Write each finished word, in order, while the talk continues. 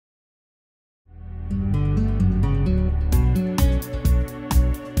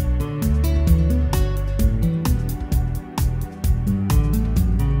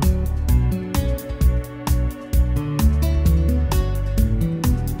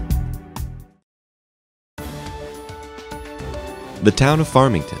The town of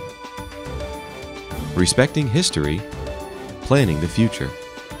Farmington. Respecting history, planning the future.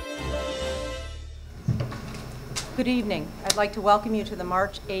 Good evening. I'd like to welcome you to the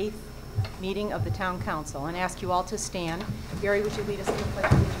March 8th meeting of the Town Council and ask you all to stand. Gary, would you lead us in the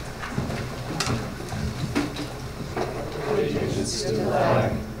pledge of allegiance? Allegiance to the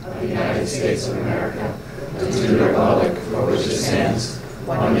flag of the United States of America and to the republic for which it stands,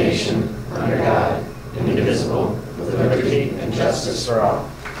 one nation, under God, indivisible, with liberty and justice for all.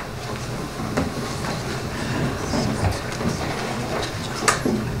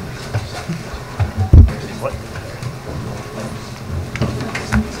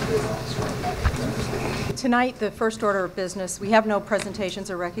 Tonight, the first order of business, we have no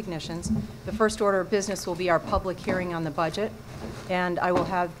presentations or recognitions. The first order of business will be our public hearing on the budget, and I will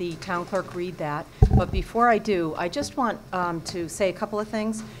have the town clerk read that. But before I do, I just want to say a couple of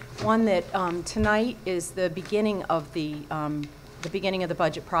things. One, that tonight is the beginning of the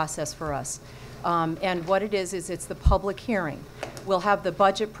budget process for us. And what it is it's the public hearing. We'll have the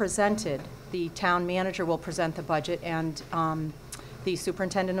budget presented. The town manager will present the budget, and the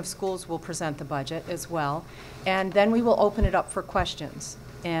superintendent of schools will present the budget as well. And then we will open it up for questions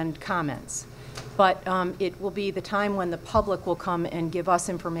and comments. But it will be the time when the public will come and give us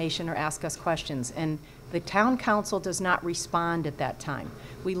information or ask us questions. And the town council does not respond at that time.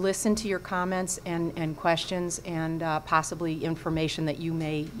 We listen to your comments and questions and possibly information that you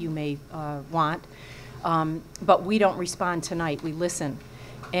may want. But we don't respond tonight. We listen.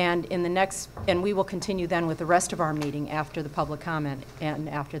 And we will continue then with the rest of our meeting after the public comment and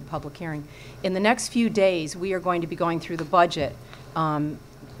after the public hearing. In the next few days, we are going to be going through the budget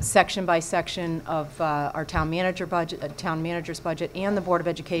section by section of our town manager's budget and the Board of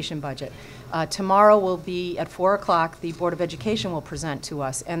Education budget. Tomorrow will be at 4 o'clock. The Board of Education will present to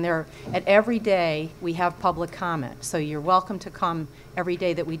us, and at every day we have public comment. So you're welcome to come every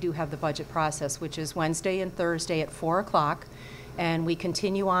day that we do have the budget process, which is Wednesday and Thursday at 4 o'clock. And we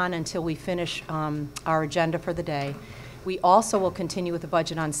continue on until we finish our agenda for the day. We also will continue with the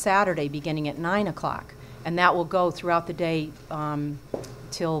budget on Saturday beginning at 9 o'clock, and that will go throughout the day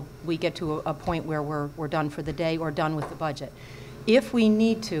till we get to a point where we're done for the day or done with the budget. If we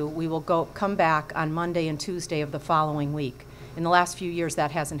need to, we will come back on Monday and Tuesday of the following week. In the last few years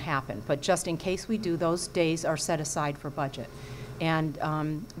that hasn't happened, but just in case we do, those days are set aside for budget. And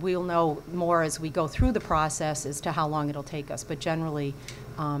we'll know more as we go through the process as to how long it'll take us. But generally,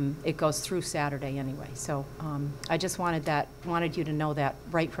 it goes through Saturday anyway. So I just wanted you to know that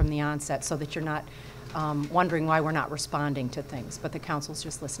right from the onset, so that you're not wondering why we're not responding to things. But the council's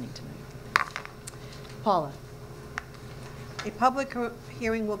just listening tonight. Paula. A public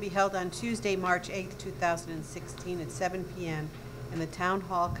hearing will be held on Tuesday, March 8th, 2016 at 7 p.m. in the Town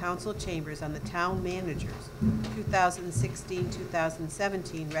Hall Council Chambers on the Town Manager's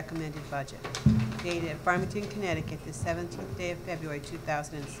 2016-2017 recommended budget. Dated at Farmington, Connecticut, the 17th day of February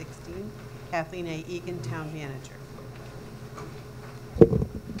 2016. Kathleen A. Egan, Town Manager.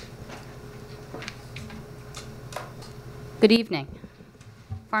 Good evening.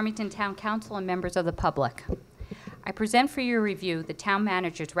 Farmington Town Council and members of the public. I present for your review the Town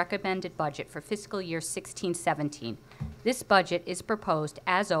Manager's recommended budget for fiscal year 16-17. This budget is proposed,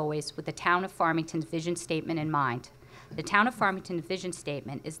 as always, with the Town of Farmington's vision statement in mind. The Town of Farmington's vision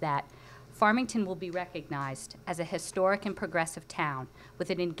statement is that Farmington will be recognized as a historic and progressive town with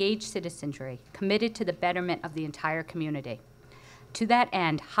an engaged citizenry committed to the betterment of the entire community. To that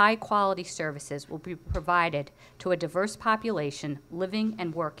end, high-quality services will be provided to a diverse population living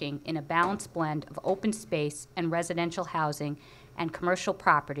and working in a balanced blend of open space and residential housing and commercial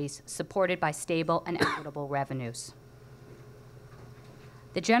properties supported by stable and equitable revenues.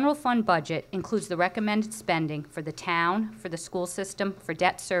 The general fund budget includes the recommended spending for the town, for the school system, for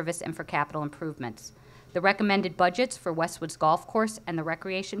debt service, and for capital improvements. The recommended budgets for Westwood's Golf Course and the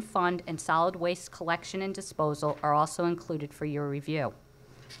Recreation Fund and Solid Waste Collection and Disposal are also included for your review.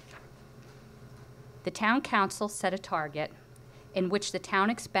 The Town Council set a target in which the town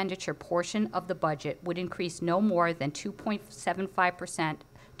expenditure portion of the budget would increase no more than 2.75%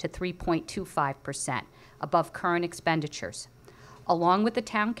 to 3.25% above current expenditures. Along with the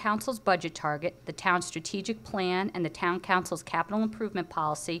Town Council's budget target, the town's strategic plan and the Town Council's capital improvement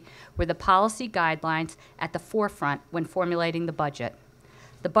policy were the policy guidelines at the forefront when formulating the budget.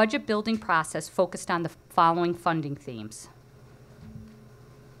 The budget building process focused on the following funding themes: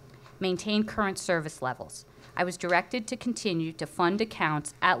 Maintain current service levels. I was directed to continue to fund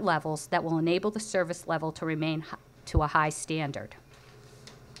accounts at levels that will enable the service level to remain to a high standard.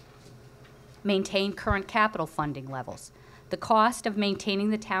 Maintain current capital funding levels. The cost of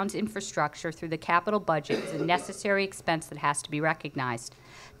maintaining the town's infrastructure through the capital budget is a necessary expense that has to be recognized.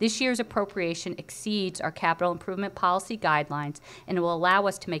 This year's appropriation exceeds our capital improvement policy guidelines and will allow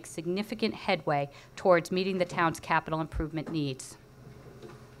us to make significant headway towards meeting the town's capital improvement needs.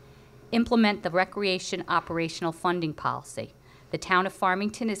 Implement the recreation operational funding policy. The town of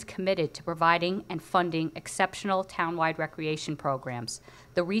Farmington is committed to providing and funding exceptional townwide recreation programs.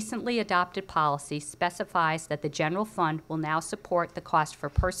 The recently adopted policy specifies that the general fund will now support the cost for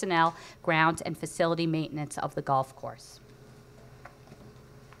personnel, grounds, and facility maintenance of the golf course.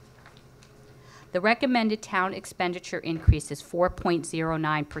 The recommended town expenditure increase is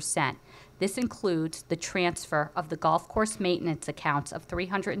 4.09%. This includes the transfer of the golf course maintenance accounts of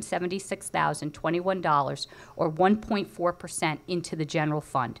 $376,021, or 1.4%, into the general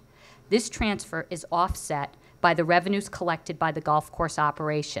fund. This transfer is offset by the revenues collected by the golf course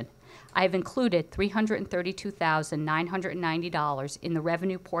operation. I have included $332,990 in the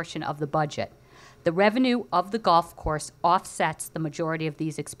revenue portion of the budget. The revenue of the golf course offsets the majority of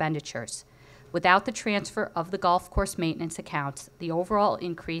these expenditures. Without the transfer of the golf course maintenance accounts, the overall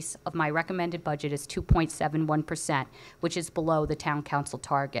increase of my recommended budget is 2.71%, which is below the town council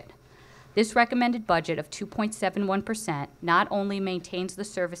target. This recommended budget of 2.71% not only maintains the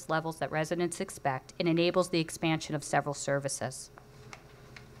service levels that residents expect, it enables the expansion of several services.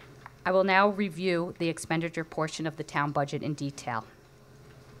 I will now review the expenditure portion of the town budget in detail.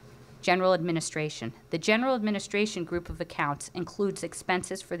 General Administration. The General Administration group of accounts includes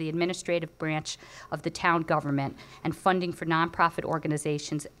expenses for the administrative branch of the town government and funding for nonprofit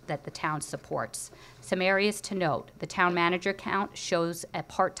organizations that the town supports. Some areas to note: the town manager account shows a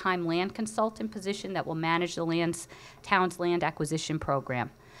part-time land consultant position that will manage the town's land acquisition program.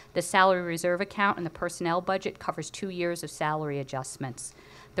 The salary reserve account in the personnel budget covers 2 years of salary adjustments.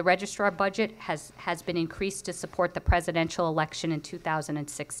 The registrar budget has been increased to support the presidential election in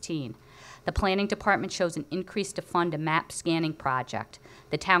 2016. The planning department shows an increase to fund a map scanning project.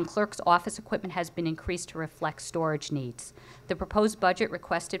 The town clerk's office equipment has been increased to reflect storage needs. The proposed budget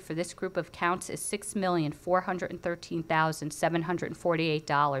requested for this group of accounts is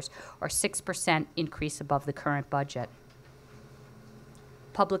 $6,413,748, or 6% increase above the current budget.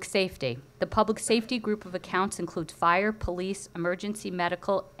 Public safety. The public safety group of accounts includes fire, police, emergency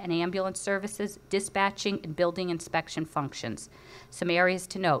medical, and ambulance services, dispatching, and building inspection functions. Some areas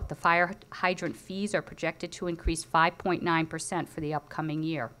to note: the fire hydrant fees are projected to increase 5.9% for the upcoming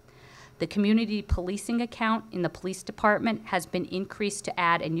year. The community policing account in the police department has been increased to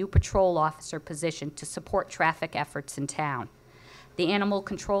add a new patrol officer position to support traffic efforts in town. The animal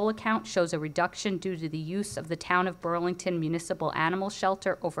control account shows a reduction due to the use of the Town of Burlington Municipal Animal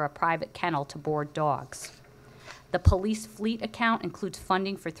Shelter over a private kennel to board dogs. The police fleet account includes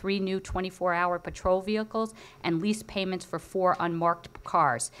funding for 3 new 24-hour patrol vehicles and lease payments for 4 unmarked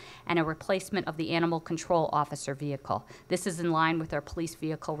cars and a replacement of the animal control officer vehicle. This is in line with our police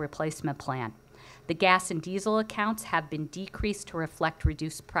vehicle replacement plan. The gas and diesel accounts have been decreased to reflect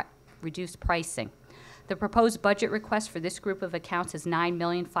reduced pricing. The proposed budget request for this group of accounts is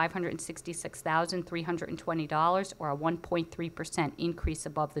 $9,566,320, or a 1.3% increase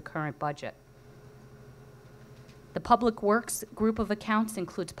above the current budget. The Public Works group of accounts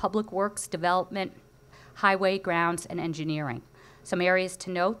includes Public Works, Development, Highway, Grounds, and Engineering. Some areas to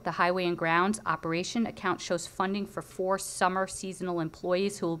note: the Highway and Grounds operation account shows funding for 4 summer seasonal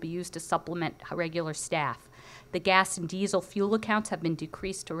employees who will be used to supplement regular staff. The gas and diesel fuel accounts have been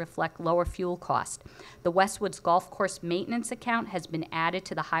decreased to reflect lower fuel cost. The Westwoods Golf Course maintenance account has been added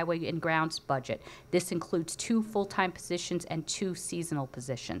to the Highway and Grounds budget. This includes 2 full-time positions and 2 seasonal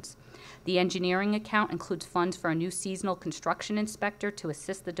positions. The engineering account includes funds for a new seasonal construction inspector to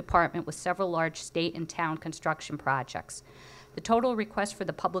assist the department with several large state and town construction projects. The total request for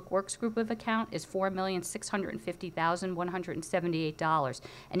the Public Works group of account is $4,650,178,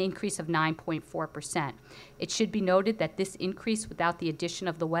 an increase of 9.4%. It should be noted that this increase without the addition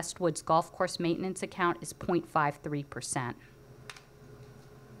of the Westwoods Golf Course maintenance account is 0.53%.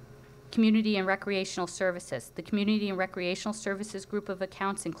 Community and Recreational Services. The Community and Recreational Services group of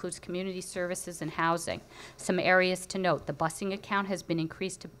accounts includes community services and housing. Some areas to note: the busing account has been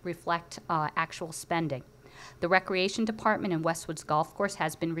increased to reflect actual spending. The Recreation Department in Westwoods Golf Course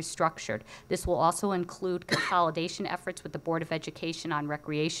has been restructured. This will also include consolidation efforts with the Board of Education on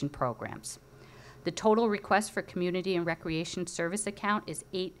recreation programs. The total request for Community and Recreation Service account is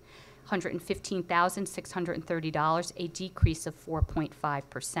 $815,630, a decrease of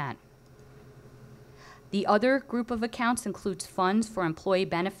 4.5%. The other group of accounts includes funds for employee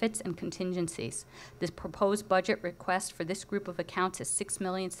benefits and contingencies. The proposed budget request for this group of accounts is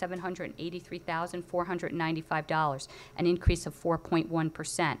 $6,783,495, an increase of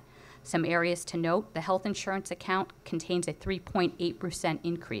 4.1%. Some areas to note: the health insurance account contains a 3.8%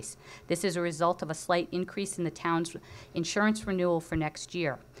 increase. This is a result of a slight increase in the town's insurance renewal for next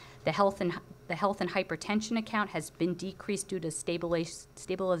year. The health and hypertension account has been decreased due to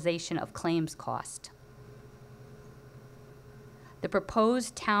stabilization of claims cost. The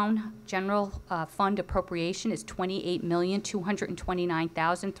proposed town general fund appropriation is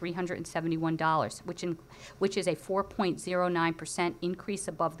 $28,229,371, which is a 4.09% increase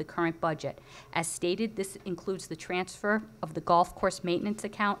above the current budget. As stated, this includes the transfer of the golf course maintenance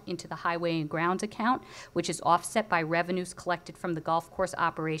account into the highway and grounds account, which is offset by revenues collected from the golf course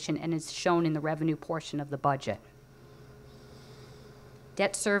operation and is shown in the revenue portion of the budget.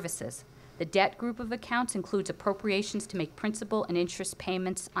 Debt services. The debt group of accounts includes appropriations to make principal and interest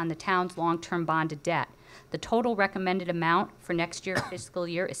payments on the town's long-term bonded debt. The total recommended amount for next year's fiscal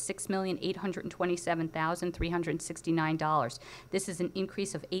year is $6,827,369. This is an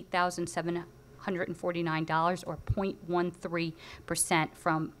increase of $8,749, or 0.13%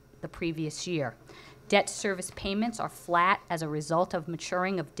 from the previous year. Debt service payments are flat as a result of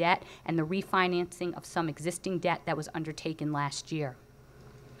maturing of debt and the refinancing of some existing debt that was undertaken last year.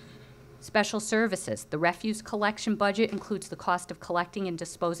 Special services. The refuse collection budget includes the cost of collecting and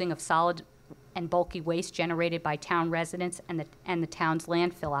disposing of solid and bulky waste generated by town residents and the town's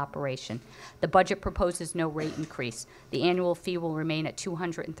landfill operation. The budget proposes no rate increase. The annual fee will remain at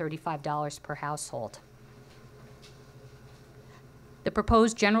 $235 per household. The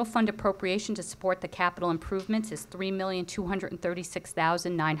proposed general fund appropriation to support the capital improvements is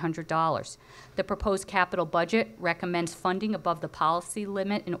 $3,236,900. The proposed capital budget recommends funding above the policy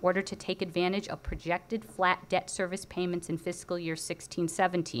limit in order to take advantage of projected flat debt service payments in fiscal year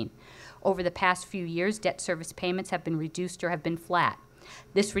 16-17. Over the past few years, debt service payments have been reduced or have been flat.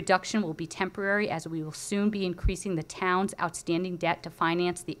 This reduction will be temporary, as we will soon be increasing the town's outstanding debt to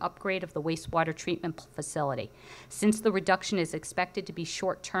finance the upgrade of the wastewater treatment facility. Since the reduction is expected to be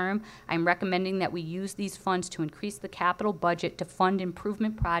short-term, I'm recommending that we use these funds to increase the capital budget to fund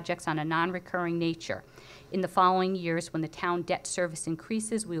improvement projects on a non-recurring nature. In the following years, when the town debt service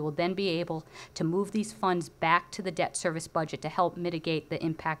increases, we will then be able to move these funds back to the debt service budget to help mitigate the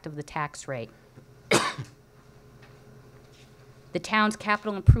impact of the tax rate. The town's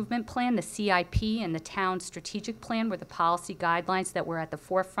capital improvement plan, the CIP, and the town's strategic plan were the policy guidelines that were at the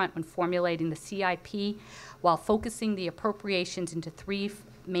forefront when formulating the CIP, while focusing the appropriations into three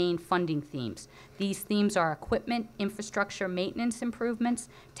main funding themes. These themes are equipment, infrastructure, maintenance improvements,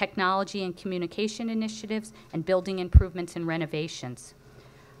 technology and communication initiatives, and building improvements and renovations.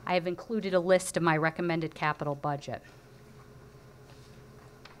 I have included a list of my recommended capital budget.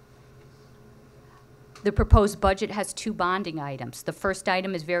 The proposed budget has two bonding items. The first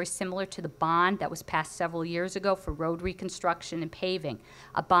item is very similar to the bond that was passed several years ago for road reconstruction and paving.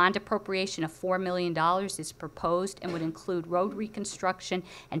 A bond appropriation of $4 million is proposed and would include road reconstruction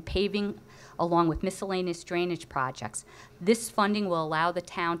and paving along with miscellaneous drainage projects. This funding will allow the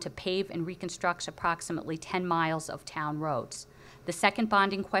town to pave and reconstruct approximately 10 miles of town roads. The second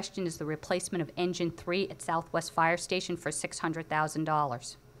bonding question is the replacement of Engine 3 at Southwest Fire Station for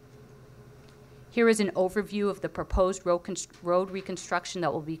 $600,000. Here is an overview of the proposed road reconstruction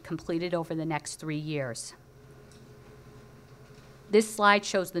that will be completed over the next 3 years. This slide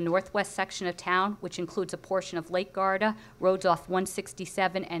shows the northwest section of town, which includes a portion of Lake Garda, roads off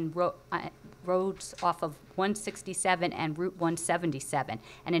 167 and roads off of 167 and Route 177,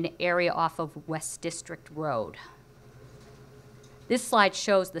 and an area off of West District Road. This slide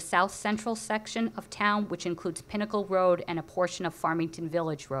shows the south central section of town, which includes Pinnacle Road and a portion of Farmington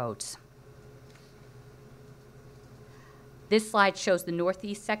Village roads. This slide shows the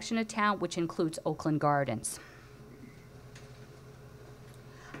northeast section of town, which includes Oakland Gardens.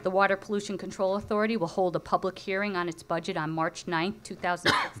 The Water Pollution Control Authority will hold a public hearing on its budget on March 9,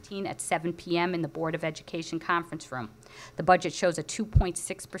 2016 at 7 p.m. in the Board of Education conference room. The budget shows a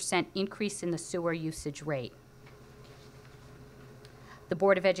 2.6% increase in the sewer usage rate. The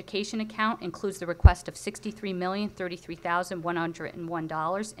Board of Education account includes the request of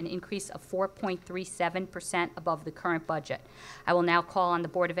 $63,033,101, an increase of 4.37% above the current budget. I will now call on the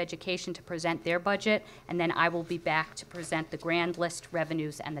Board of Education to present their budget, and then I will be back to present the grand list,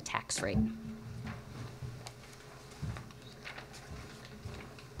 revenues, and the tax rate.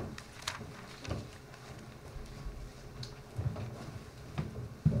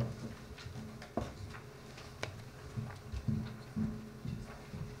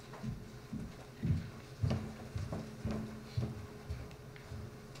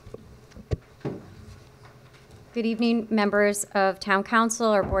 Good evening, members of Town Council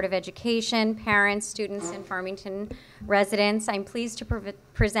or Board of Education, parents, students, and Farmington residents. I'm pleased to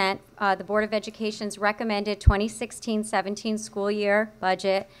present the Board of Education's recommended 2016-17 school year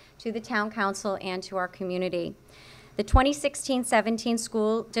budget to the Town Council and to our community. The 2016-17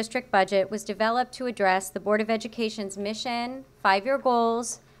 school district budget was developed to address the Board of Education's mission, 5-year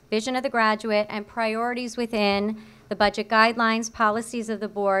goals, vision of the graduate, and priorities within the budget guidelines, policies of the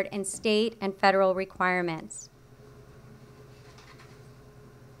board, and state and federal requirements.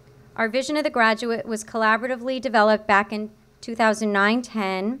 Our vision of the graduate was collaboratively developed back in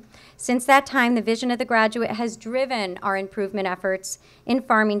 2009-10. Since that time, the vision of the graduate has driven our improvement efforts in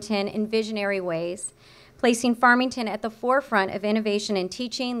Farmington in visionary ways, placing Farmington at the forefront of innovation in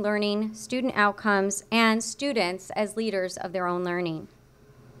teaching, learning, student outcomes, and students as leaders of their own learning.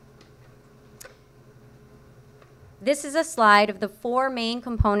 This is a slide of the 4 main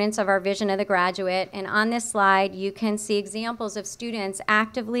components of our vision of the graduate, and on this slide you can see examples of students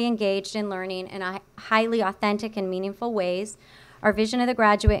actively engaged in learning in a highly authentic and meaningful ways. Our vision of the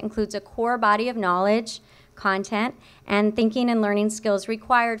graduate includes a core body of knowledge, content, and thinking and learning skills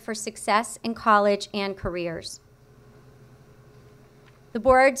required for success in college and careers. The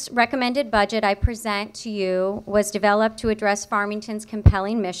board's recommended budget I present to you was developed to address Farmington's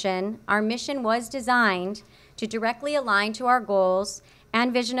compelling mission. Our mission was designed to directly align to our goals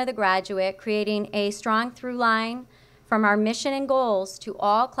and vision of the graduate, creating a strong through line from our mission and goals to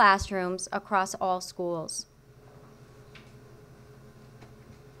all classrooms across all schools.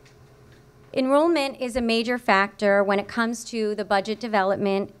 Enrollment is a major factor when it comes to the budget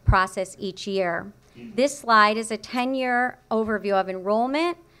development process each year. This slide is a 10-year overview of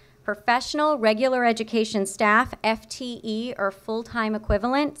enrollment, professional regular education staff, FTE or full-time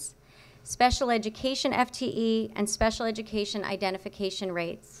equivalents, special education FTE, and special education identification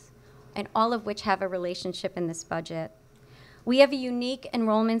rates, and all of which have a relationship in this budget. We have a unique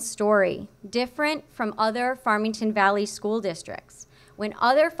enrollment story, different from other Farmington Valley school districts. When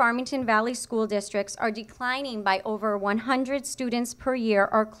other Farmington Valley school districts are declining by over 100 students per year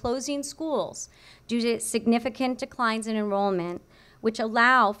or closing schools due to significant declines in enrollment, which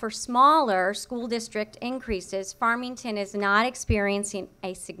allow for smaller school district increases, Farmington is not experiencing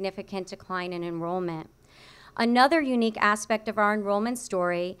a significant decline in enrollment. Another unique aspect of our enrollment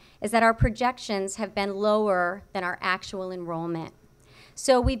story is that our projections have been lower than our actual enrollment.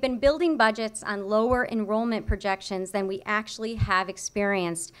 So we've been building budgets on lower enrollment projections than we actually have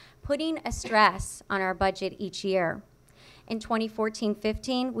experienced, putting a stress on our budget each year. In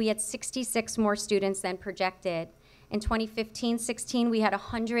 2014-15, we had 66 more students than projected. In 2015-16, we had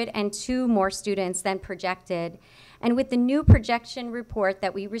 102 more students than projected. And with the new projection report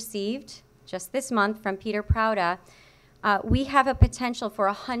that we received just this month from Peter Prouda, we have a potential for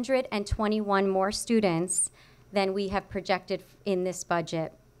 121 more students than we have projected in this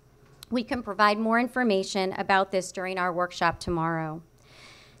budget. We can provide more information about this during our workshop tomorrow.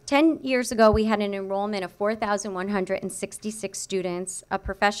 10 years ago, we had an enrollment of 4,166 students, a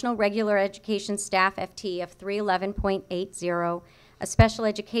professional regular education staff FTE of 311.80, a special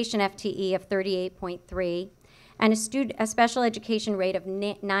education FTE of 38.3, and a special education rate of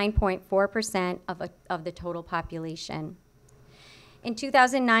 9.4% of the total population. In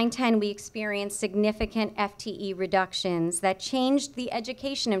 2009-10, we experienced significant FTE reductions that changed the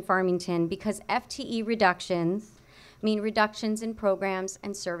education in Farmington because FTE reductions mean reductions in programs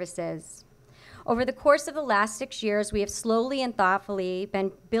and services. Over the course of the last 6 years, we have slowly and thoughtfully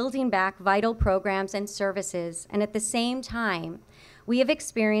been building back vital programs and services, and at the same time, we have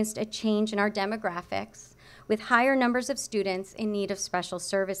experienced a change in our demographics with higher numbers of students in need of special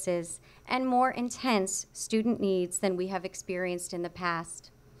services and more intense student needs than we have experienced in the past.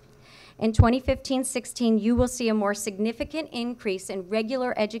 In 2015-16, you will see a more significant increase in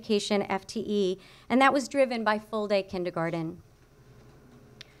regular education FTE, and that was driven by full-day kindergarten.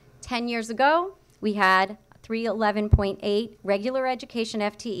 10 years ago, we had 311.8 regular education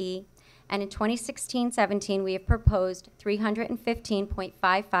FTE, and in 2016-17, we have proposed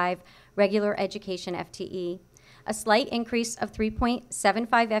 315.55 regular education FTE, a slight increase of 3.75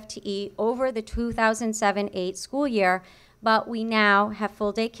 FTE over the 2007-8 school year, but we now have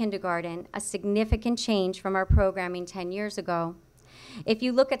full-day kindergarten, a significant change from our programming 10 years ago. If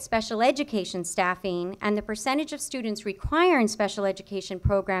you look at special education staffing and the percentage of students requiring special education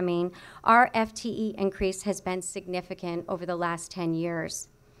programming, our FTE increase has been significant over the last 10 years.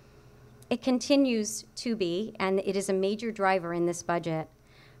 It continues to be, and it is a major driver in this budget.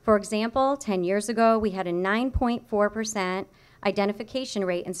 For example, 10 years ago, we had a 9.4% identification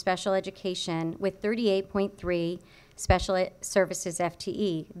rate in special education with 38.3 special services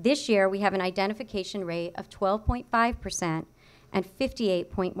FTE. This year, we have an identification rate of 12.5%, and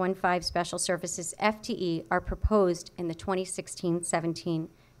 58.15 special services FTE are proposed in the 2016-17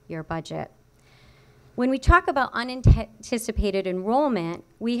 year budget. When we talk about unanticipated enrollment,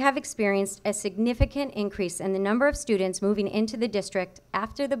 we have experienced a significant increase in the number of students moving into the district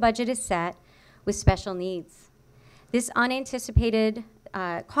after the budget is set with special needs. This unanticipated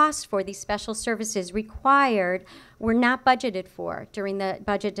costs for these special services required were not budgeted for during the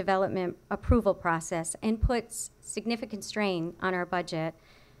budget development approval process and puts significant strain on our budget.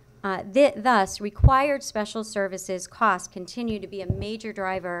 Thus, required special services costs continue to be a major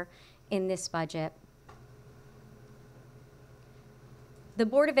driver in this budget. The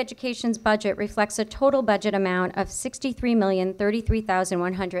Board of Education's budget reflects a total budget amount of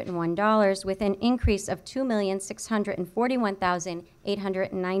 $63,033,101 with an increase of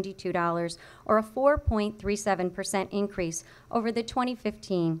 $2,641,892, or a 4.37% increase over the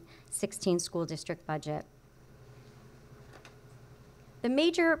 2015-16 school district budget. The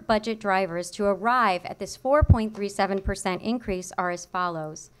major budget drivers to arrive at this 4.37% increase are as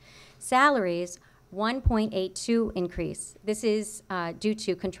follows. Salaries, 1.82 increase. This is due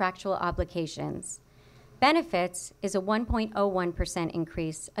to contractual obligations. Benefits is a 1.01%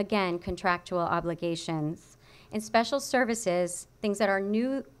 increase, again, contractual obligations. In special services, things that are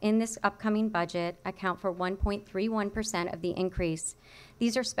new in this upcoming budget account for 1.31% of the increase.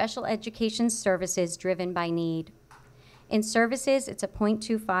 These are special education services driven by need. In services, it's a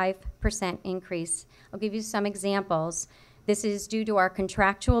 0.25% increase. I'll give you some examples. This is due to our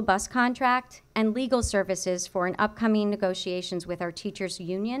contractual bus contract and legal services for an upcoming negotiations with our teachers'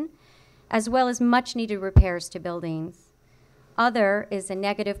 union, as well as much-needed repairs to buildings. Other is a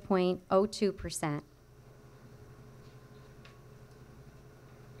negative 0.02%.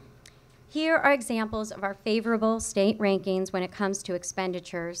 Here are examples of our favorable state rankings when it comes to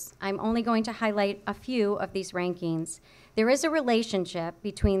expenditures. I'm only going to highlight a few of these rankings. There is a relationship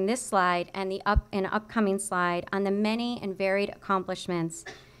between this slide and an upcoming slide on the many and varied accomplishments.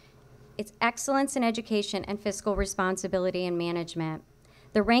 It's excellence in education and fiscal responsibility and management.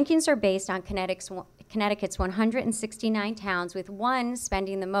 The rankings are based on Connecticut's 169 towns, with 1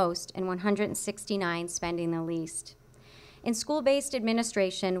 spending the most and 169 spending the least. In school-based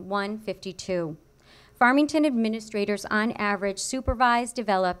administration, 152. Farmington administrators on average supervise,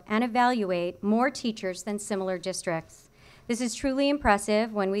 develop, and evaluate more teachers than similar districts. This is truly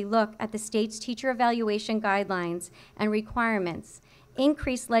impressive when we look at the state's teacher evaluation guidelines and requirements,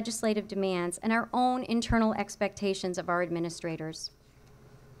 increased legislative demands, and our own internal expectations of our administrators.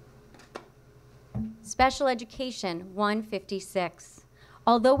 Special education, 156.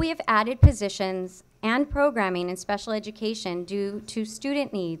 Although we have added positions and programming in special education due to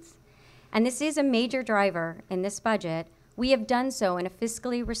student needs, and this is a major driver in this budget, we have done so in a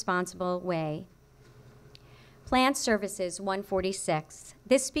fiscally responsible way. Plant services, 146.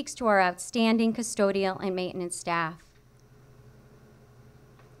 This speaks to our outstanding custodial and maintenance staff.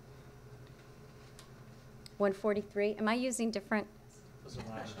 143, am I using different? Those are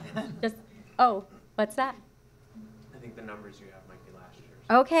last year. Just, oh, what's that? I think the numbers you have might be last year's.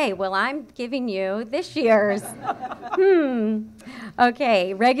 Okay, well, I'm giving you this year's.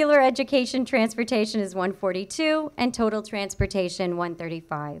 Okay, regular education transportation is 142, and total transportation,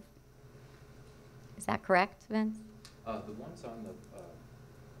 135. Is that correct, Vince? The ones on the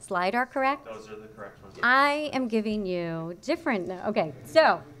Slide are correct? Those are the correct ones. I am giving you different, okay,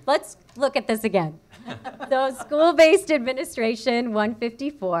 so let's look at this again. So school-based administration,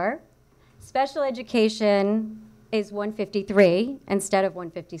 154. Special education is 153 instead of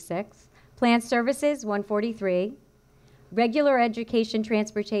 156. Plant services, 143. Regular education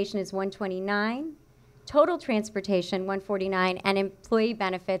transportation is 129. Total transportation, 149. And employee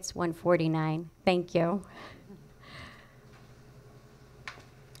benefits, 149. Thank you.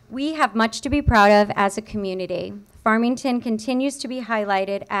 We have much to be proud of as a community. Farmington continues to be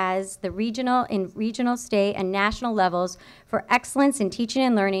highlighted as the regional, state, and national levels for excellence in teaching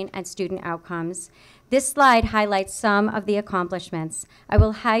and learning and student outcomes. This slide highlights some of the accomplishments. I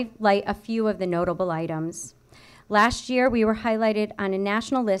will highlight a few of the notable items. Last year, we were highlighted on a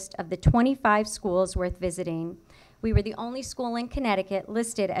national list of the 25 schools worth visiting. We were the only school in Connecticut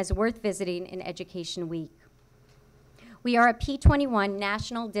listed as worth visiting in Education Week. We are a P21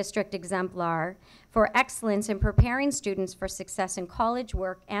 National District Exemplar for excellence in preparing students for success in college,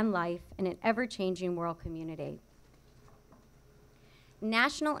 work, and life in an ever-changing world community.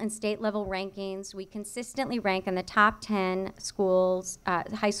 National and state level rankings, we consistently rank in the top 10 schools,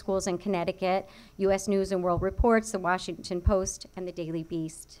 high schools in Connecticut, U.S. News and World Reports, the Washington Post, and the Daily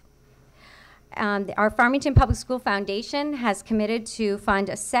Beast. Our Farmington Public School Foundation has committed to fund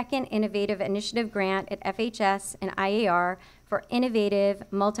a second Innovative Initiative grant at FHS and IAR for innovative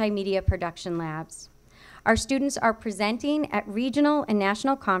multimedia production labs. Our students are presenting at regional and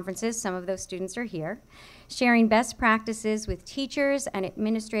national conferences, some of those students are here, sharing best practices with teachers and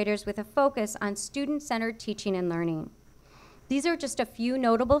administrators with a focus on student-centered teaching and learning. These are just a few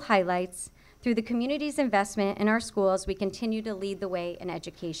notable highlights. Through the community's investment in our schools, we continue to lead the way in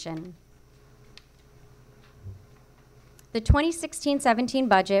education. The 2016-17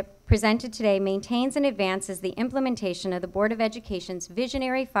 budget presented today maintains and advances the implementation of the Board of Education's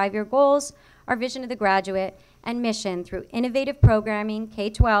visionary 5-year goals, our vision of the graduate, and mission through innovative programming,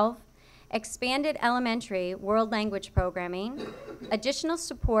 K-12, expanded elementary world language programming, additional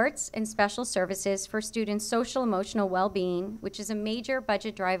supports and special services for students' social emotional well-being, which is a major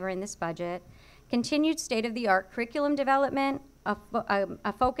budget driver in this budget, continued state-of-the-art curriculum development,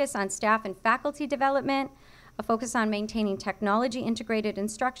 a focus on staff and faculty development, a focus on maintaining technology-integrated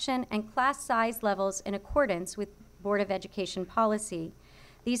instruction, and class size levels in accordance with Board of Education policy.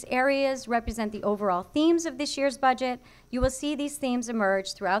 These areas represent the overall themes of this year's budget. You will see these themes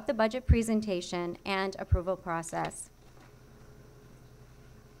emerge throughout the budget presentation and approval process.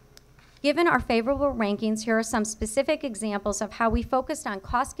 Given our favorable rankings, here are some specific examples of how we focused on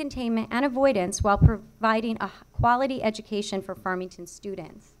cost containment and avoidance while providing a quality education for Farmington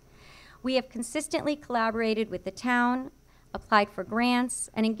students. We have consistently collaborated with the town, applied for grants,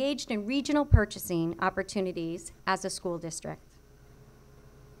 and engaged in regional purchasing opportunities as a school district.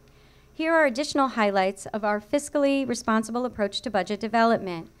 Here are additional highlights of our fiscally responsible approach to budget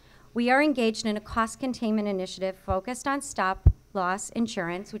development. We are engaged in a cost containment initiative focused on stop-loss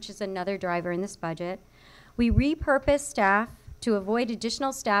insurance, which is another driver in this budget. We repurpose staff to avoid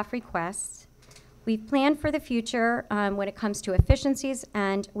additional staff requests. We've planned for the future when it comes to efficiencies,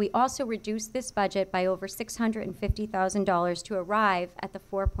 and we also reduced this budget by over $650,000 to arrive at the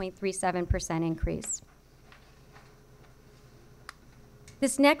 4.37% increase.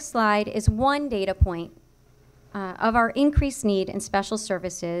 This next slide is one data point of our increased need in special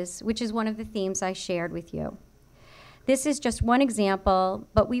services, which is one of the themes I shared with you. This is just one example,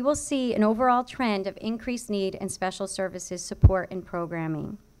 but we will see an overall trend of increased need in special services support and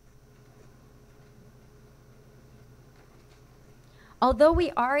programming. Although we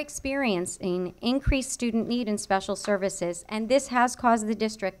are experiencing increased student need in special services, and this has caused the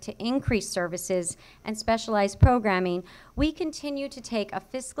district to increase services and specialized programming, we continue to take a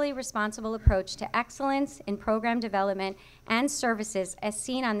fiscally responsible approach to excellence in program development and services, as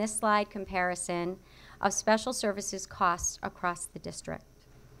seen on this slide comparison of special services costs across the district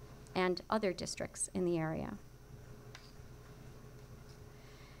and other districts in the area.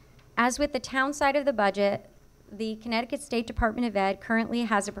 As with the town side of the budget, the Connecticut State Department of Ed currently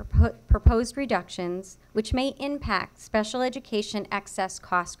has a proposed reductions which may impact special education excess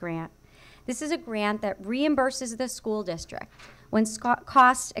cost grant. This is a grant that reimburses the school district when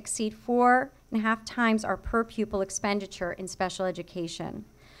costs exceed 4.5 times our per pupil expenditure in special education.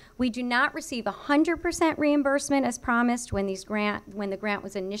 We do not receive 100% reimbursement as promised when the grant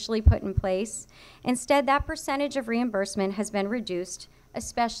was initially put in place. Instead, that percentage of reimbursement has been reduced,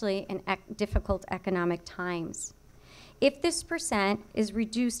 especially in difficult economic times. If this percent is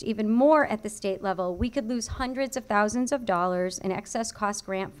reduced even more at the state level, we could lose hundreds of thousands of dollars in excess cost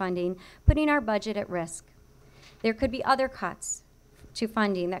grant funding, putting our budget at risk. There could be other cuts to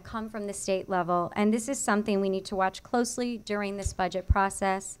funding that come from the state level, and this is something we need to watch closely during this budget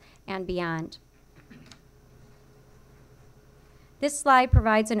process and beyond. This slide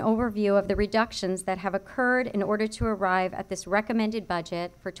provides an overview of the reductions that have occurred in order to arrive at this recommended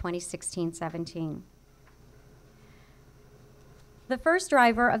budget for 2016-17. The first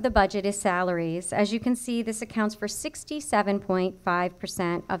driver of the budget is salaries. As you can see, this accounts for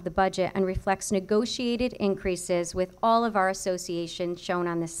 67.5% of the budget and reflects negotiated increases with all of our associations shown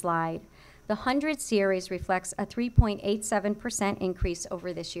on this slide. The 100 series reflects a 3.87% increase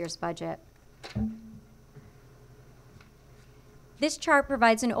over this year's budget. This chart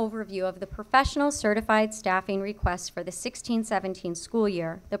provides an overview of the professional certified staffing requests for the 16-17 school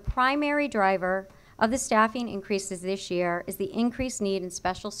year. The primary driver of the staffing increases this year is the increased need in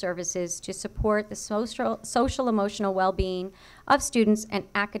special services to support the social emotional well-being of students and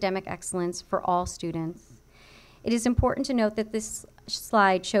academic excellence for all students. It is important to note that this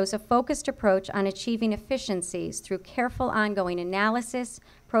slide shows a focused approach on achieving efficiencies through careful ongoing analysis,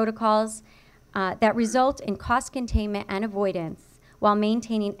 protocols that result in cost containment and avoidance, while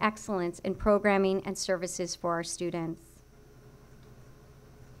maintaining excellence in programming and services for our students.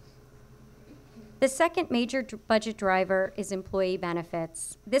 The second major budget driver is employee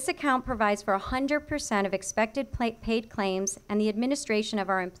benefits. This account provides for 100% of expected paid claims and the administration of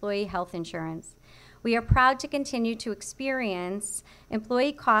our employee health insurance. We are proud to continue to experience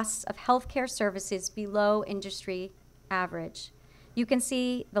employee costs of healthcare services below industry average. You can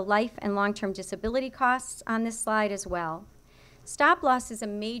see the life and long-term disability costs on this slide as well. Stop loss is a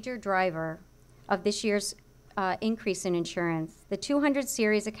major driver of this year's increase in insurance. The 200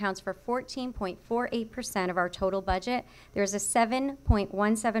 series accounts for 14.48% of our total budget. There's a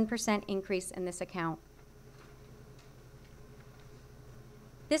 7.17% increase in this account.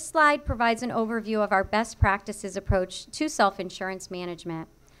 This slide provides an overview of our best practices approach to self-insurance management.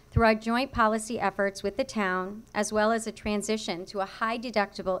 Through our joint policy efforts with the town, as well as a transition to a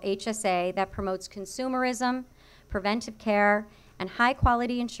high-deductible HSA that promotes consumerism, preventive care, and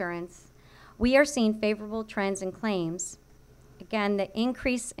high-quality insurance, we are seeing favorable trends in claims. Again, the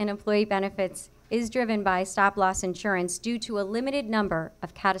increase in employee benefits is driven by stop-loss insurance due to a limited number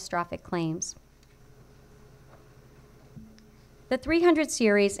of catastrophic claims. The 300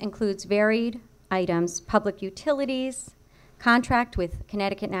 series includes varied items, public utilities, contract with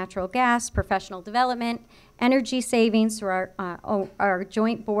Connecticut Natural Gas, professional development, energy savings through our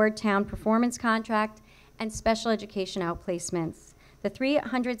joint board town performance contract, and special education outplacements. The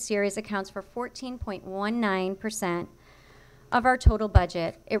 300 series accounts for 14.19% of our total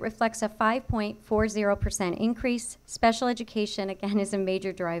budget. It reflects a 5.40% increase. Special education, again, is a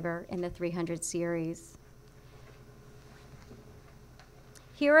major driver in the 300 series.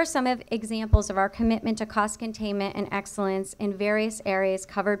 Here are some examples of our commitment to cost containment and excellence in various areas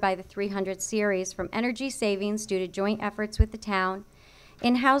covered by the 300 series, from energy savings due to joint efforts with the town,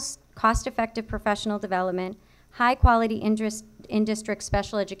 in-house cost-effective professional development, high-quality in-district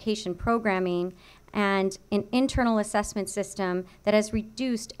special education programming, and an internal assessment system that has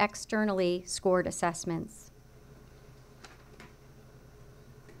reduced externally scored assessments.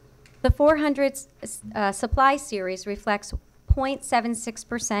 The 400 supply series reflects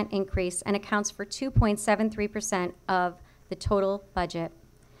 0.76% increase and accounts for 2.73% of the total budget.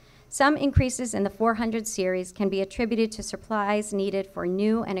 Some increases in the 400 series can be attributed to supplies needed for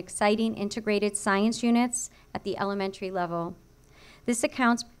new and exciting integrated science units at the elementary level. This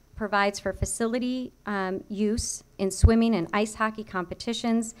account provides for facility use in swimming and ice hockey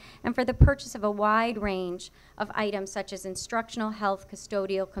competitions, and for the purchase of a wide range of items such as instructional, health,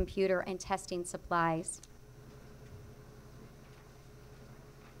 custodial, computer, and testing supplies.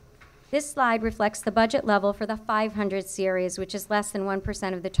 This slide reflects the budget level for the 500 series, which is less than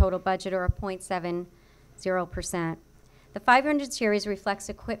 1% of the total budget, or a 0.70%. The 500 series reflects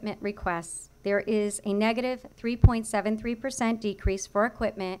equipment requests. There is a negative 3.73% decrease for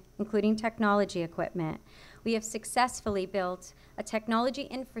equipment, including technology equipment. We have successfully built a technology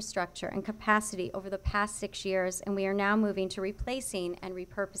infrastructure and capacity over the past 6 years, and we are now moving to replacing and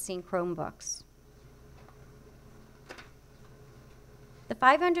repurposing Chromebooks. The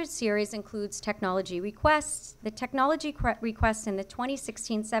 500 series includes technology requests. The technology requests in the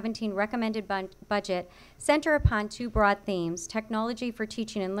 2016-17 recommended budget center upon two broad themes: technology for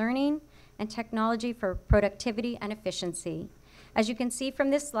teaching and learning, and technology for productivity and efficiency. As you can see from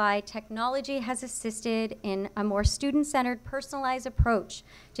this slide, technology has assisted in a more student-centered, personalized approach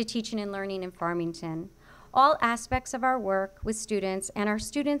to teaching and learning in Farmington. All aspects of our work with students and our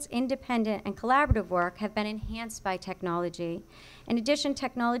students' independent and collaborative work have been enhanced by technology. In addition,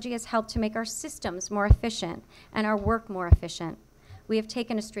 technology has helped to make our systems more efficient and our work more efficient. We have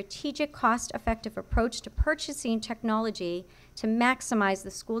taken a strategic, cost-effective approach to purchasing technology to maximize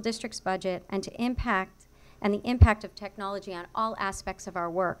the school district's budget and the impact of technology on all aspects of our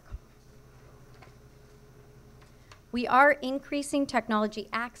work. We are increasing technology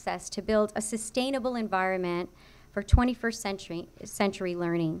access to build a sustainable environment for 21st century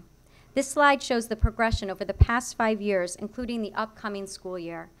learning. This slide shows the progression over the past 5 years, including the upcoming school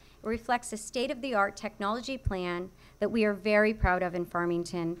year. It reflects a state-of-the-art technology plan that we are very proud of in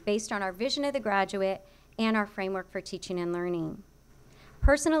Farmington, based on our vision of the graduate and our framework for teaching and learning.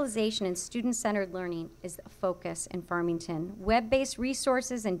 Personalization and student-centered learning is a focus in Farmington. Web-based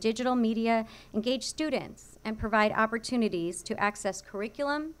resources and digital media engage students and provide opportunities to access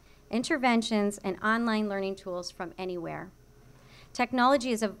curriculum, interventions, and online learning tools from anywhere.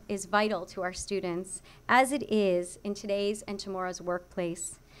 Technology is vital to our students, as it is in today's and tomorrow's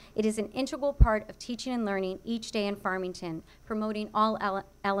workplace. It is an integral part of teaching and learning each day in Farmington, promoting all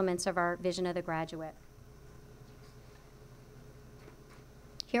elements of our vision of the graduate.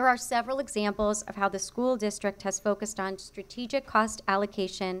 Here are several examples of how the school district has focused on strategic cost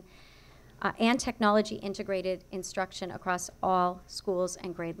allocation and technology integrated instruction across all schools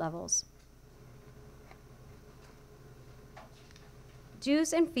and grade levels.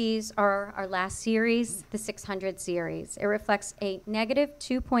 Dues and fees are our last series, the 600 series. It reflects a negative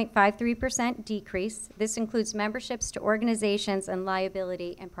 2.53% decrease. This includes memberships to organizations and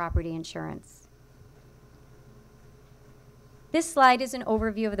liability and property insurance. This slide is an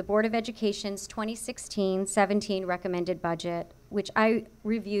overview of the Board of Education's 2016-17 recommended budget, which I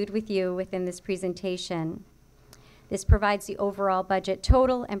reviewed with you within this presentation. This provides the overall budget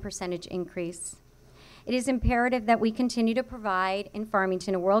total and percentage increase. It is imperative that we continue to provide in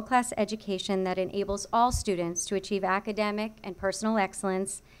Farmington a world-class education that enables all students to achieve academic and personal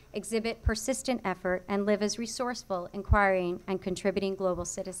excellence, exhibit persistent effort, and live as resourceful, inquiring, and contributing global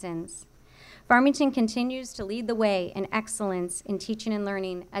citizens. Farmington continues to lead the way in excellence in teaching and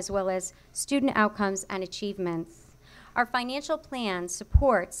learning, as well as student outcomes and achievements. Our financial plan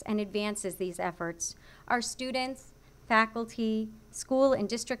supports and advances these efforts. Our students, faculty, school and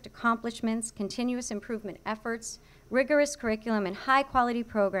district accomplishments, continuous improvement efforts, rigorous curriculum, and high-quality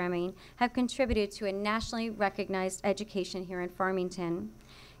programming have contributed to a nationally recognized education here in Farmington.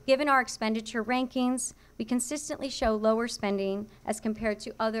 Given our expenditure rankings, we consistently show lower spending as compared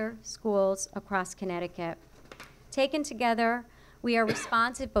to other schools across Connecticut. Taken together, we are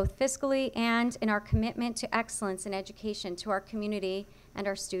responsive both fiscally and in our commitment to excellence in education to our community and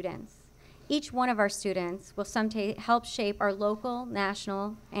our students. Each one of our students will someday help shape our local,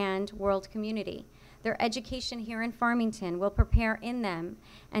 national, and world community. Their education here in Farmington will prepare in them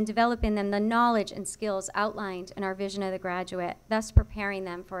and develop in them the knowledge and skills outlined in our vision of the graduate, thus preparing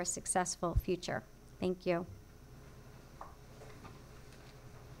them for a successful future. Thank you.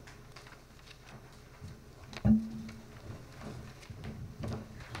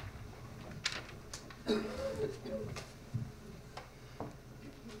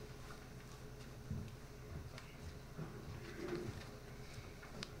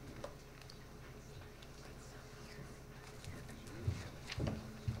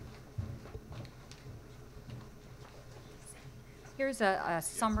 Here's a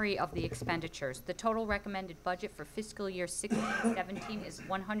summary of the expenditures. The total recommended budget for fiscal year 16-17 is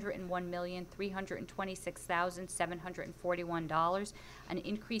 $101,326,741, an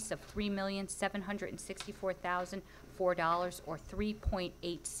increase of $3,764,004, or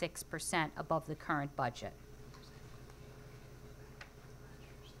 3.86% above the current budget.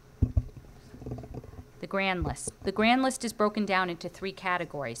 The grand list. The grand list is broken down into three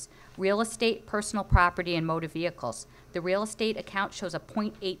categories: real estate, personal property, and motor vehicles. The real estate account shows a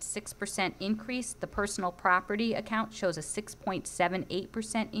 0.86% increase, the personal property account shows a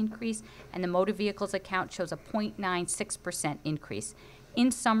 6.78% increase, and the motor vehicles account shows a 0.96% increase.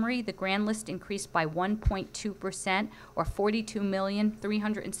 In summary, the grand list increased by 1.2%, or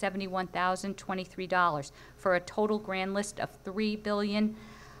 $42,371,023, for a total grand list of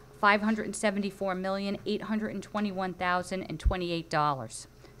 $3,574,821,028.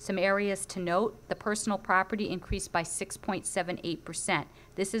 Some areas to note: the personal property increased by 6.78%.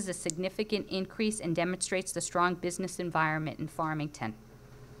 This is a significant increase and demonstrates the strong business environment in Farmington.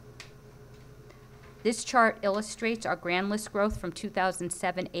 This chart illustrates our grand list growth from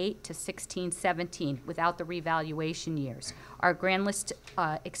 2007-8 to 16-17 without the revaluation years. Our grand list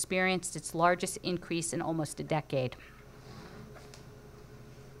experienced its largest increase in almost a decade.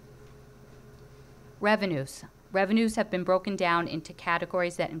 Revenues. Revenues have been broken down into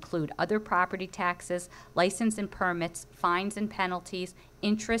categories that include other property taxes, license and permits, fines and penalties,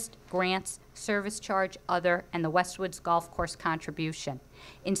 interest, grants, service charge, other, and the Westwoods Golf Course contribution.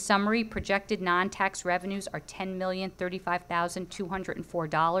 In summary, projected non-tax revenues are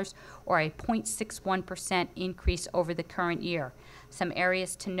 $10,035,204, or a 0.61% increase over the current year. Some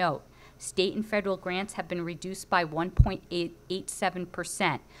areas to note: state and federal grants have been reduced by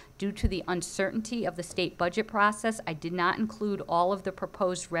 1.87%. Due to the uncertainty of the state budget process, I did not include all of the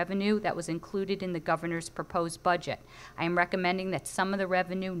proposed revenue that was included in the governor's proposed budget. I am recommending that some of the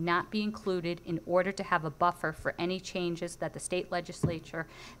revenue not be included in order to have a buffer for any changes that the state legislature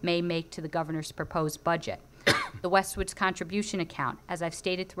may make to the governor's proposed budget. The Westwoods contribution account. As I've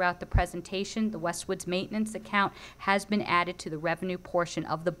stated throughout the presentation, the Westwoods maintenance account has been added to the revenue portion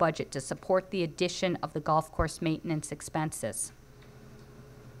of the budget to support the addition of the golf course maintenance expenses.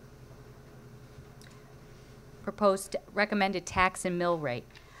 Proposed recommended tax and mill rate.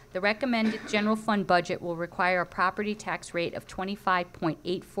 The recommended general fund budget will require a property tax rate of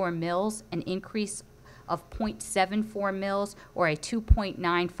 25.84 mills, an increase of 0.74 mills, or a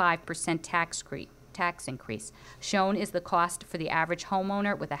 2.95% tax increase. Shown is the cost for the average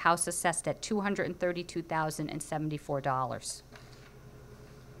homeowner with a house assessed at $232,074.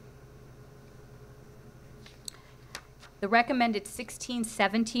 The recommended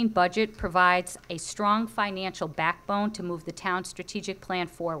 16-17 budget provides a strong financial backbone to move the town's strategic plan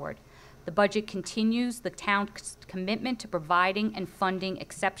forward. The budget continues the town's commitment to providing and funding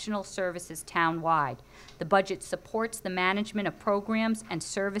exceptional services town-wide. The budget supports the management of programs and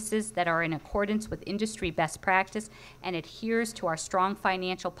services that are in accordance with industry best practice and adheres to our strong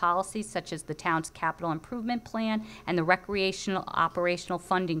financial policies such as the town's capital improvement plan and the recreational operational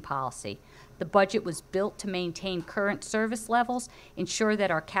funding policy. The budget was built to maintain current service levels, ensure that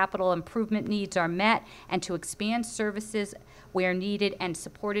our capital improvement needs are met, and to expand services where needed and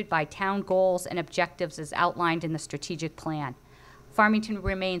supported by town goals and objectives as outlined in the strategic plan. Farmington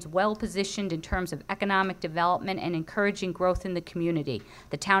remains well-positioned in terms of economic development and encouraging growth in the community.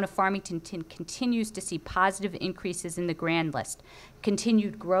 The town of Farmington continues to see positive increases in the grand list.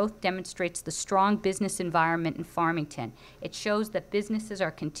 Continued growth demonstrates the strong business environment in Farmington. It shows that businesses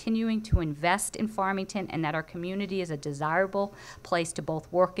are continuing to invest in Farmington and that our community is a desirable place to both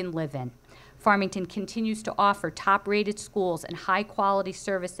work and live in. Farmington continues to offer top-rated schools and high-quality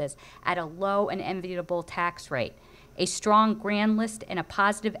services at a low and enviable tax rate. A strong grand list and a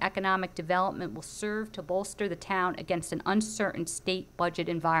positive economic development will serve to bolster the town against an uncertain state budget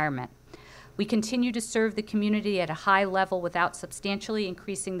environment. We continue to serve the community at a high level without substantially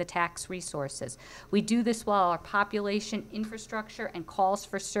increasing the tax resources. We do this while our population, infrastructure, and calls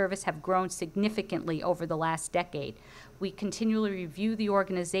for service have grown significantly over the last decade. We continually review the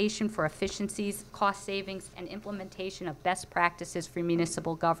organization for efficiencies, cost savings, and implementation of best practices for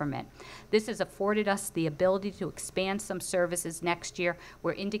municipal government. This has afforded us the ability to expand some services next year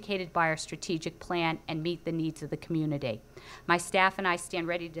where indicated by our strategic plan and meet the needs of the community. My staff and I stand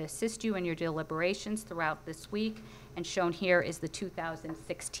ready to assist you in your deliberations throughout this week, and shown here is the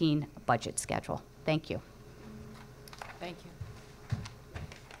 2016 budget schedule. Thank you. Thank you.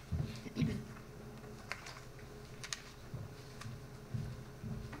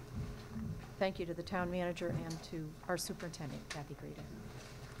 Thank you to the town manager and to our superintendent, Kathy Greta.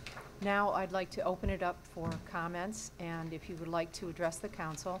 Now I'd like to open it up for comments, and if you would like to address the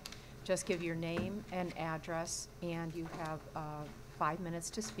council, just give your name and address, and you have 5 minutes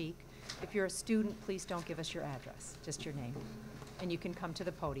to speak. If you're a student, please don't give us your address, just your name, and you can come to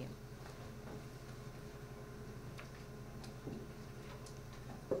the podium.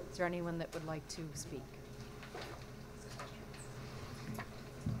 Is there anyone that would like to speak?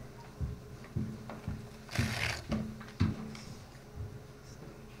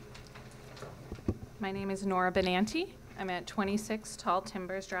 My name is Nora Benanti. I'm at 26 Tall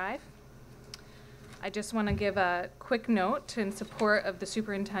Timbers Drive. I just want to give a quick note in support of the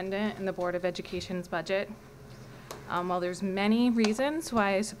superintendent and the Board of Education's budget. While there's many reasons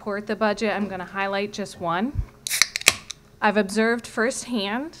why I support the budget, I'm going to highlight just one. I've observed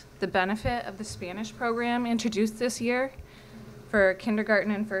firsthand the benefit of the Spanish program introduced this year for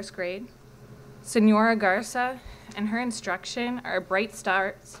kindergarten and first grade. Senora Garza and her instruction are a bright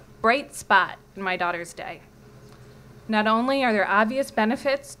spot in my daughter's day. Not only are there obvious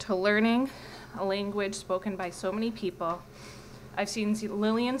benefits to learning a language spoken by so many people, I've seen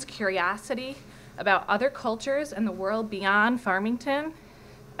Lillian's curiosity about other cultures and the world beyond Farmington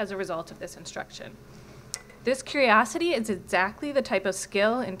as a result of this instruction. This curiosity is exactly the type of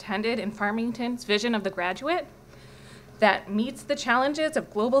skill intended in Farmington's vision of the graduate that meets the challenges of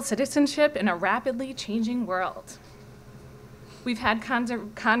global citizenship in a rapidly changing world. We've had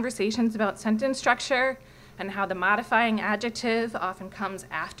conversations about sentence structure and how the modifying adjective often comes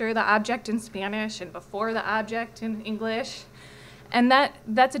after the object in Spanish and before the object in English. And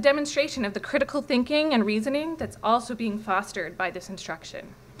that's a demonstration of the critical thinking and reasoning that's also being fostered by this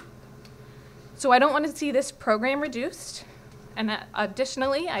instruction. So I don't want to see this program reduced. And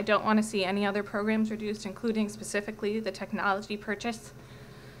additionally, I don't want to see any other programs reduced, including specifically the technology purchase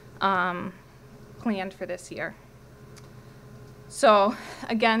planned for this year. So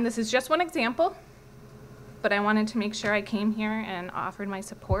again, this is just one example, but I wanted to make sure I came here and offered my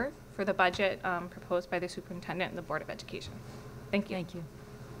support for the budget proposed by the superintendent and the Board of Education. Thank you. Thank you.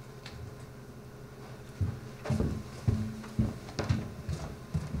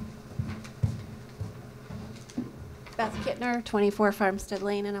 Beth Kittner, 24 Farmstead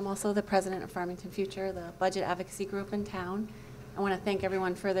Lane, and I'm also the president of Farmington Future, the budget advocacy group in town. I want to thank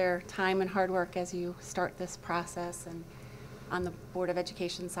everyone for their time and hard work as you start this process, and on the Board of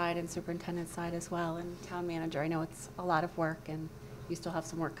Education side and superintendent side as well, and town manager. I know it's a lot of work, and you still have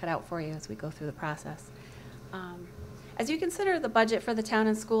some work cut out for you as we go through the process. As you consider the budget for the town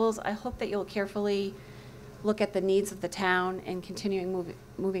and schools, I hope that you'll carefully look at the needs of the town and continuing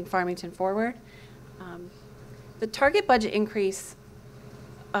moving Farmington forward. The target budget increase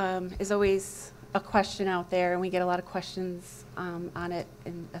is always a question out there, and we get a lot of questions on it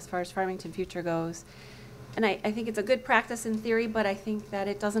as far as Farmington Future goes. And I think it's a good practice in theory, but I think that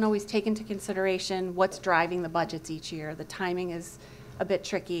it doesn't always take into consideration what's driving the budgets each year. The timing is a bit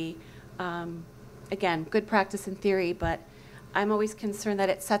tricky. Again, good practice in theory, but I'm always concerned that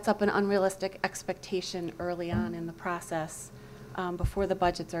it sets up an unrealistic expectation early on in the process before the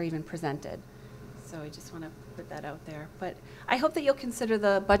budgets are even presented. So I just want to put that out there. But I hope that you'll consider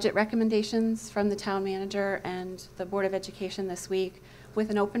the budget recommendations from the town manager and the Board of Education this week with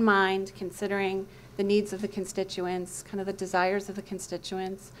an open mind, considering the needs of the constituents, kind of the desires of the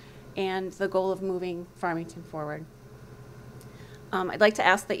constituents, and the goal of moving Farmington forward. I'd like to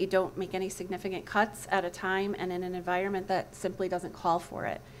ask that you don't make any significant cuts at a time and in an environment that simply doesn't call for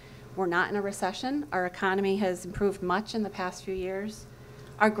it. We're not in a recession. Our economy has improved much in the past few years.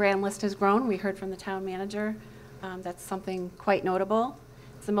 Our grand list has grown. We heard from the town manager. That's something quite notable.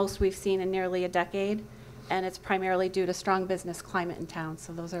 It's the most we've seen in nearly a decade, and it's primarily due to strong business climate in town,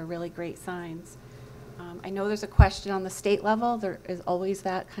 so those are really great signs. I know there's a question on the state level. There is always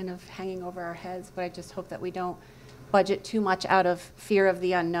that kind of hanging over our heads, but I just hope that we don't budget too much out of fear of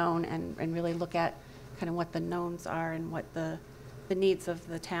the unknown and really look at kind of what the knowns are and what the needs of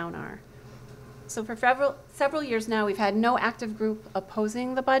the town are. So for several years now, we've had no active group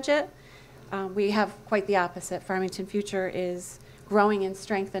opposing the budget. We have quite the opposite. Farmington Future is growing in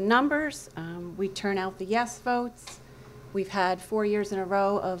strength and numbers. We turn out the yes votes. We've had 4 years in a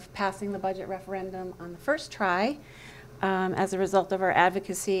row of passing the budget referendum on the first try as a result of our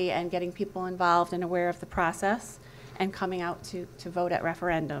advocacy and getting people involved and aware of the process and coming out to vote at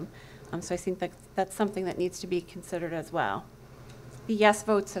referendum. So I think that that's something that needs to be considered as well. The yes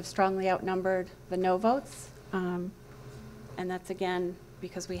votes have strongly outnumbered the no votes, and that's again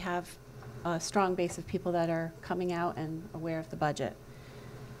because we have a strong base of people that are coming out and aware of the budget.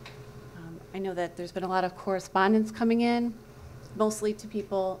 I know that there's been a lot of correspondence coming in, mostly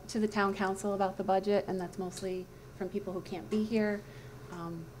to the town council about the budget, and that's mostly from people who can't be here.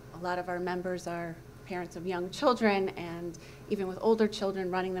 A lot of our members are parents of young children, and even with older children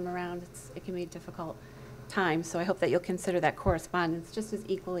running them around, it can be a difficult time. So I hope that you'll consider that correspondence just as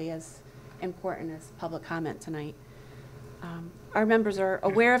equally as important as public comment tonight. Our members are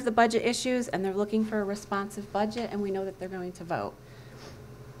aware of the budget issues, and they're looking for a responsive budget, and we know that they're going to vote.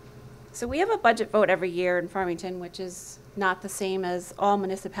 So we have a budget vote every year in Farmington, which is not the same as all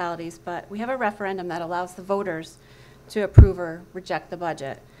municipalities, but we have a referendum that allows the voters to approve or reject the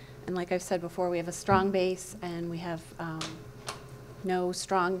budget. And like I've said before, we have a strong base, and we have no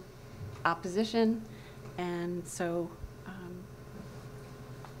strong opposition. And so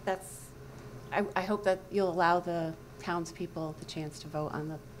I hope that you'll allow the townspeople the chance to vote on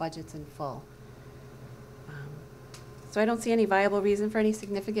the budgets in full. So I don't see any viable reason for any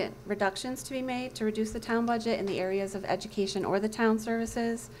significant reductions to be made to reduce the town budget in the areas of education or the town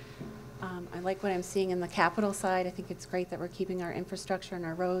services. I like what I'm seeing in the capital side. I think it's great that we're keeping our infrastructure and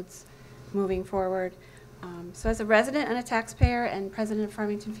our roads moving forward. So as a resident and a taxpayer and president of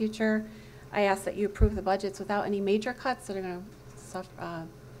Farmington Future, I ask that you approve the budgets without any major cuts that are going to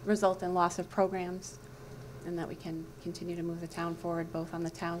result in loss of programs, and that we can continue to move the town forward both on the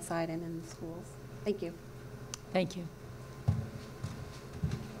town side and in the schools. Thank you. Thank you.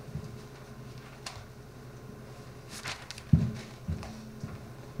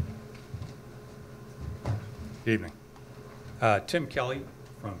 Good evening. Tim Kelly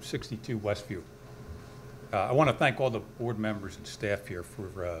from 62 Westview. I want to thank all the board members and staff here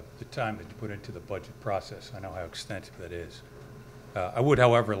for the time that you put into the budget process. I know how extensive that is. I would,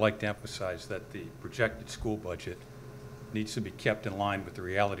 however, like to emphasize that the projected school budget needs to be kept in line with the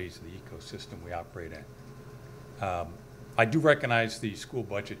realities of the ecosystem we operate in. I do recognize the school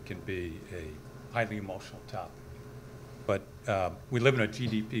budget can be a highly emotional topic, but we live in a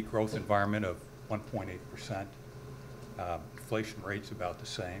GDP growth environment of 1.8%. Inflation rate's about the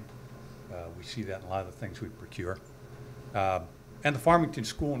same. We see that in a lot of the things we procure. And the Farmington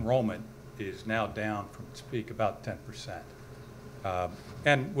school enrollment is now down from its peak about 10%.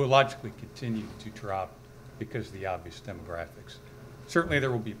 And will logically continue to drop because of the obvious demographics. Certainly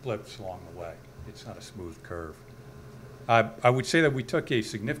there will be blips along the way. It's not a smooth curve. I would say that we took a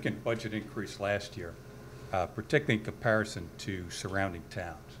significant budget increase last year, particularly in comparison to surrounding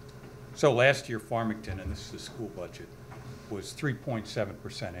towns. So last year, Farmington, and this is the school budget, was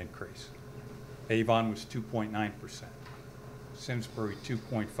 3.7% increase. Avon was 2.9%. Simsbury,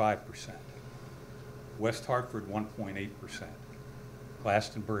 2.5%. West Hartford, 1.8%.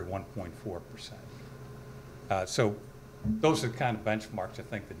 Glastonbury, 1.4%. So those are the kind of benchmarks I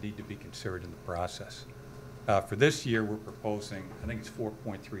think that need to be considered in the process. For this year, we're proposing, I think it's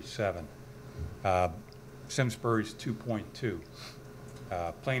 4.37, Simsbury's 2.2.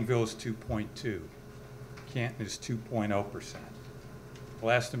 Plainville is 2.2. Canton is 2.0%.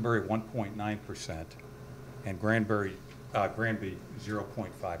 Glastonbury 1.9%, and Granby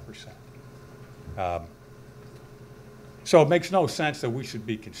 0.5%. So it makes no sense that we should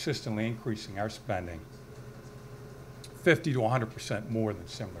be consistently increasing our spending 50 to 100% more than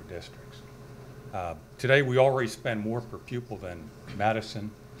similar districts. Today, we already spend more per pupil than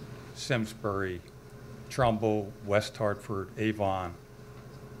Madison, Simsbury, Trumbull, West Hartford, Avon,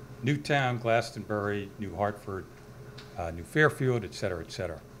 Newtown, Glastonbury, New Hartford, New Fairfield, et cetera, et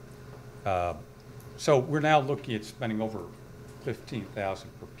cetera. So we're now looking at spending over $15,000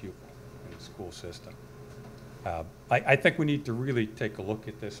 per pupil in the school system. I think we need to really take a look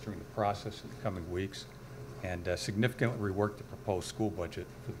at this during the process in the coming weeks and significantly rework the proposed school budget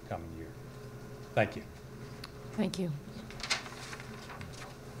for the coming year. Thank you. Thank you.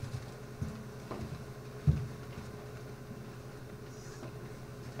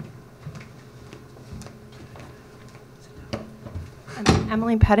 I'm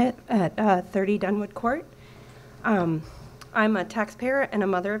Emily Pettit at 30 Dunwood Court. I'm a taxpayer and a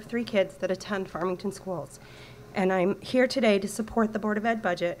mother of 3 kids that attend Farmington schools. And I'm here today to support the Board of Ed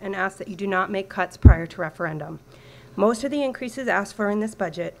budget and ask that you do not make cuts prior to referendum. Most of the increases asked for in this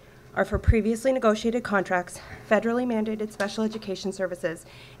budget are for previously negotiated contracts, federally mandated special education services,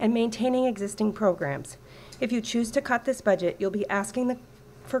 and maintaining existing programs. If you choose to cut this budget, you'll be asking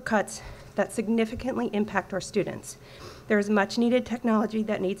for cuts that significantly impact our students. There is much needed technology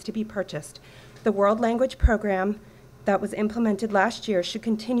that needs to be purchased. The World Language Program that was implemented last year should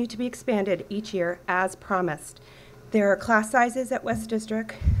continue to be expanded each year as promised. There are class sizes at West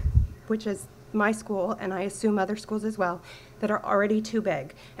District, which is my school, and I assume other schools as well, that are already too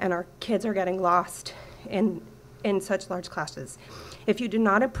big, and our kids are getting lost in such large classes. If you do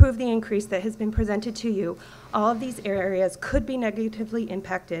not approve the increase that has been presented to you, all of these areas could be negatively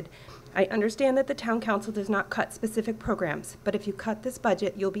impacted. I understand that the town council does not cut specific programs, but if you cut this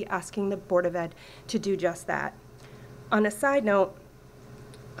budget, you'll be asking the Board of Ed to do just that. On a side note,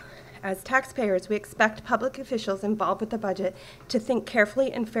 as taxpayers, we expect public officials involved with the budget to think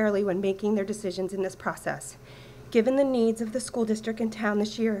carefully and fairly when making their decisions in this process. Given the needs of the school district and town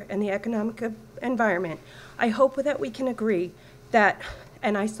this year and the economic environment, I hope that we can agree that,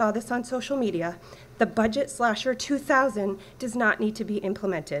 and I saw this on social media, the budget slasher 2000 does not need to be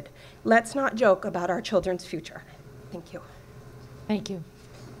implemented. Let's not joke about our children's future. Thank you. Thank you.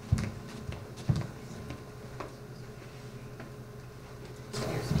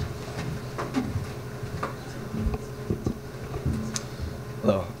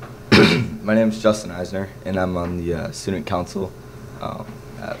 Hello, my name is Justin Eisner, and I'm on the student council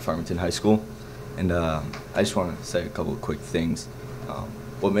at Farmington High School. And I just want to say a couple of quick things.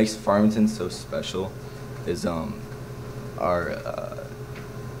 What makes Farmington so special is our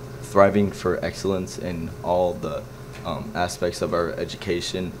thriving for excellence in all the aspects of our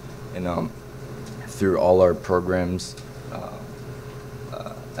education, and through all our programs.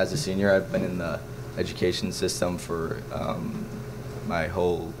 As a senior, I've been in the education system for my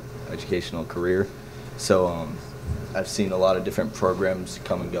whole educational career, so I've seen a lot of different programs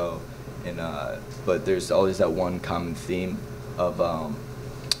come and go, and but there's always that one common theme of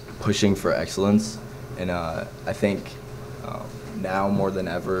pushing for excellence. And I think now more than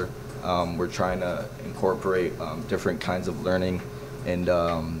ever, we're trying to incorporate different kinds of learning, and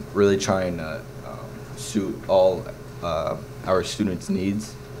really trying to suit all our students'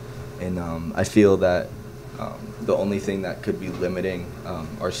 needs. And I feel that the only thing that could be limiting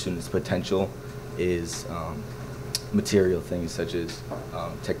our students' potential is material things such as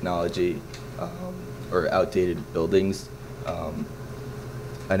technology or outdated buildings.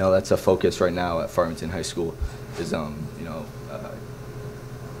 I know that's a focus right now at Farmington High School, is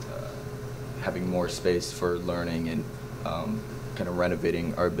having more space for learning and kind of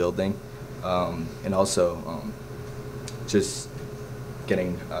renovating our building, and also just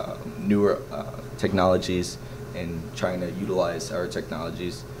getting newer technologies and trying to utilize our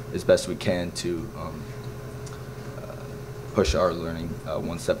technologies as best we can to push our learning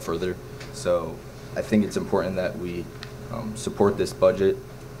one step further. So I think it's important that we support this budget,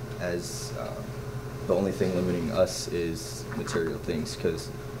 as the only thing limiting us is material things, because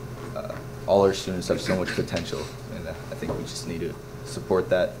all our students have so much potential, and I think we just need to support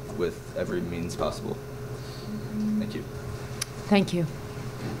that with every means possible. Thank you. Thank you.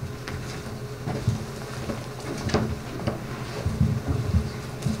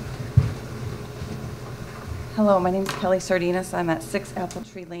 Hello, my name is Kelly Sardinas. I'm at 6 Apple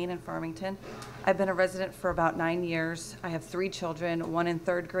Tree Lane in Farmington. I've been a resident for about 9 years. I have 3 children, one in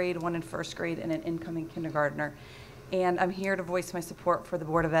 3rd grade, one in 1st grade, and an incoming kindergartner. And I'm here to voice my support for the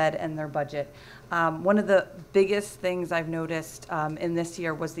Board of Ed and their budget. One of the biggest things I've noticed in this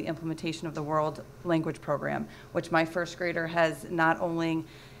year was the implementation of the World Language Program, which my 1st grader has not only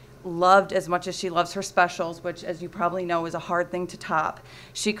loved as much as she loves her specials, which, as you probably know, is a hard thing to top.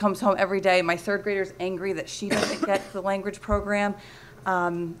 She comes home every day. My 3rd grader's angry that she doesn't get the language program,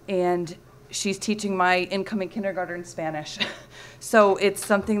 and she's teaching my incoming kindergarten Spanish. So it's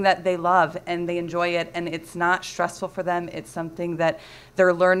something that they love and they enjoy it, and it's not stressful for them. It's something that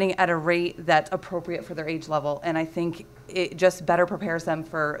they're learning at a rate that's appropriate for their age level, and I think it just better prepares them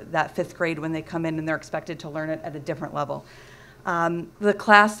for that 5th grade when they come in and they're expected to learn it at a different level. The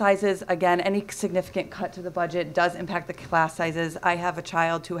class sizes, again, any significant cut to the budget does impact the class sizes. I have a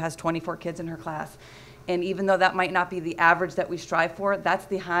child who has 24 kids in her class. And even though that might not be the average that we strive for, that's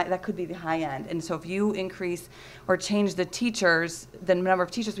the high, that could be the high end. And so if you increase or change the teachers, the number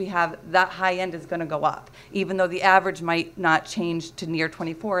of teachers we have, that high end is going to go up. Even though the average might not change to near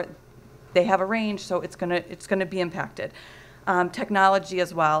 24, they have a range, so it's going to be impacted. Technology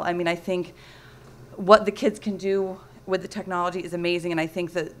as well. I mean, I think what the kids can do with the technology is amazing, and I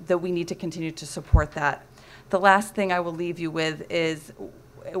think that we need to continue to support that. The last thing I will leave you with is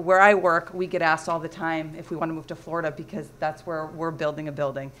where I work, we get asked all the time if we want to move to Florida because that's where we're building a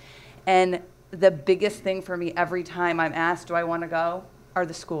building. And the biggest thing for me every time I'm asked, do I want to go, are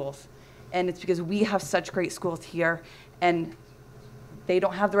the schools. And it's because we have such great schools here, and they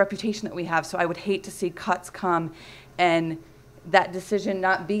don't have the reputation that we have, so I would hate to see cuts come and that decision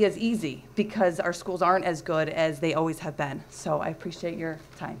not be as easy because our schools aren't as good as they always have been. So I appreciate your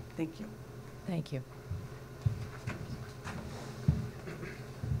time. Thank you. Thank you.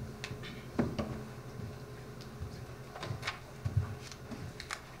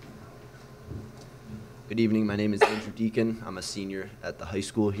 Good evening, my name is Andrew Deacon. I'm a senior at the high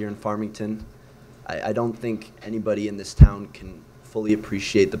school here in Farmington. I don't think anybody in this town can fully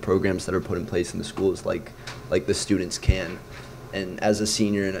appreciate the programs that are put in place in the schools like the students can. And as a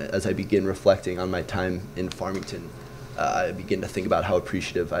senior, and as I begin reflecting on my time in Farmington, I begin to think about how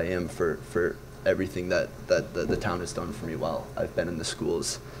appreciative I am for everything that the town has done for me while I've been in the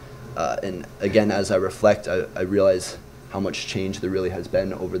schools. And again, as I reflect, I realize how much change there really has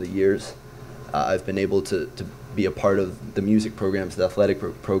been over the years. I've been able to be a part of the music programs, the athletic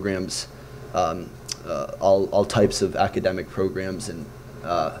programs, all types of academic programs, and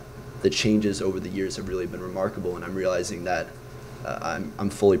the changes over the years have really been remarkable, and I'm realizing that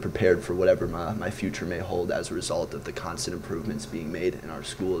I'm fully prepared for whatever my future may hold as a result of the constant improvements being made in our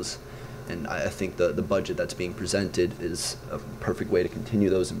schools. And I think the budget that's being presented is a perfect way to continue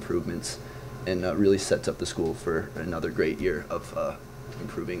those improvements and really sets up the school for another great year of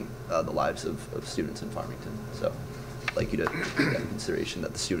improving the lives of students in Farmington. So I'd like you to take that into consideration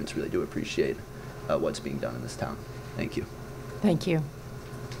that the students really do appreciate what's being done in this town. Thank you. Thank you.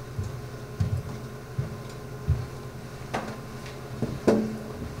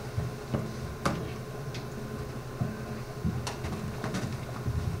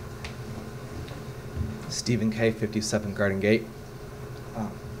 Stephen K., 57 Garden Gate. A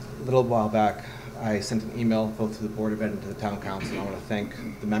little while back, I sent an email both to the Board of Ed and to the Town Council. I want to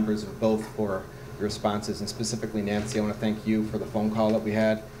thank the members of both for your responses, and specifically Nancy, I want to thank you for the phone call that we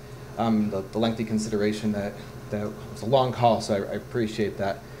had. The lengthy consideration that was a long call, so I appreciate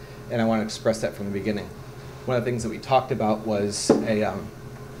that, and I want to express that from the beginning. One of the things that we talked about was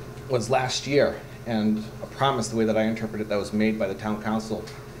last year, and a promise, the way that I interpret it, that was made by the Town Council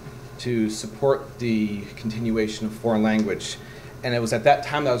to support the continuation of foreign language. And it was at that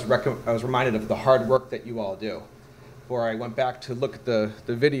time that I was reminded of the hard work that you all do. Where I went back to look at the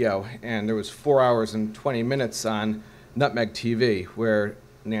video, and there was 4 hours and 20 minutes on Nutmeg TV, where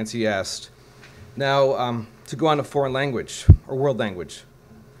Nancy asked, now to go on to foreign language, or world language,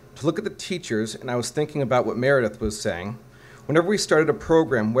 to look at the teachers, and I was thinking about what Meredith was saying. Whenever we started a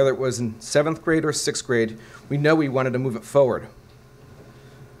program, whether it was in 7th grade or 6th grade, we know we wanted to move it forward.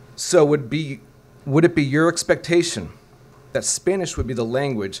 So would it be your expectation that Spanish would be the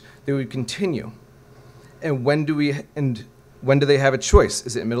language that would continue? And when do they have a choice?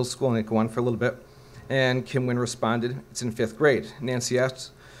 Is it in middle school and they go on for a little bit? And Kim Wynn responded, it's in 5th grade. Nancy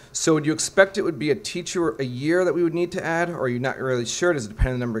asked, so would you expect it would be a teacher a year that we would need to add, or are you not really sure? Does it depend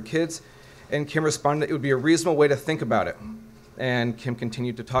on the number of kids? And Kim responded that it would be a reasonable way to think about it. And Kim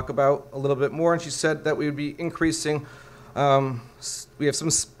continued to talk about a little bit more, and she said that we would be increasing, we have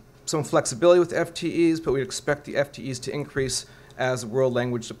some flexibility with FTEs, but we expect the FTEs to increase as the World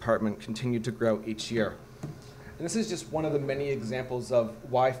Language Department continued to grow each year. And this is just one of the many examples of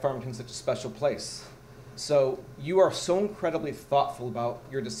why Farmington is such a special place. So you are so incredibly thoughtful about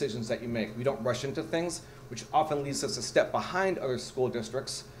your decisions that you make. We don't rush into things, which often leaves us a step behind other school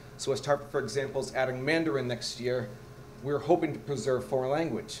districts. So as Tarpon, for example, is adding Mandarin next year, we're hoping to preserve foreign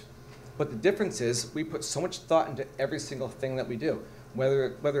language. But the difference is we put so much thought into every single thing that we do,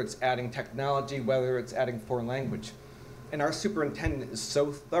 whether it's adding technology, whether it's adding foreign language. And our superintendent is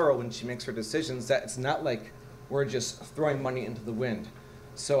so thorough when she makes her decisions that it's not like we're just throwing money into the wind.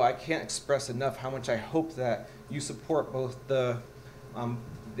 So I can't express enough how much I hope that you support both the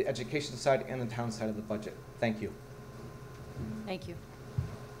education side and the town side of the budget. Thank you. Thank you.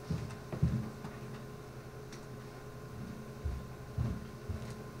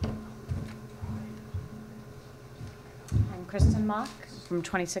 I'm Kristen Mock from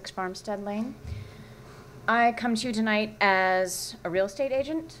 26 Farmstead Lane. I come to you tonight as a real estate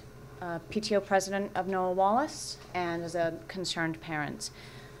agent, PTO president of Noah Wallace, and as a concerned parent.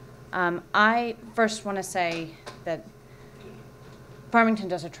 I first want to say that Farmington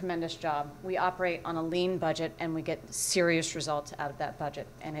does a tremendous job. We operate on a lean budget and we get serious results out of that budget,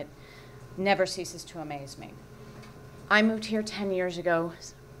 and it never ceases to amaze me. I moved here 10 years ago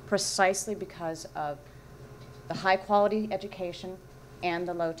precisely because of the high quality education and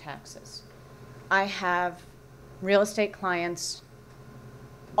the low taxes. I have real estate clients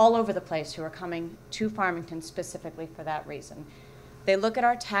all over the place who are coming to Farmington specifically for that reason. They look at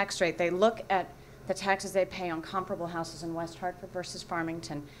our tax rate, they look at the taxes they pay on comparable houses in West Hartford versus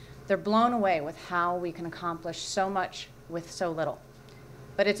Farmington. They're blown away with how we can accomplish so much with so little.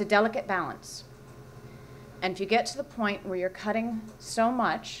 But it's a delicate balance. And if you get to the point where you're cutting so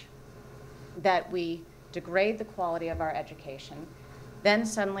much that we degrade the quality of our education, then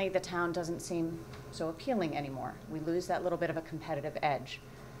suddenly the town doesn't seem so appealing anymore. We lose that little bit of a competitive edge.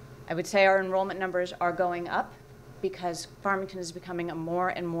 I would say our enrollment numbers are going up because Farmington is becoming a more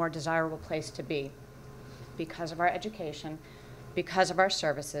and more desirable place to be because of our education, because of our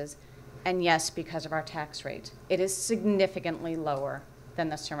services, and yes, because of our tax rate. It is significantly lower than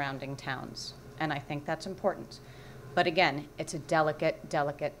the surrounding towns, and I think that's important. But again, it's a delicate,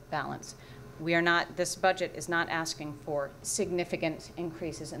 delicate balance. We are not, this budget is not asking for significant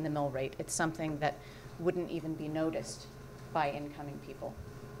increases in the mill rate. It's something that wouldn't even be noticed by incoming people,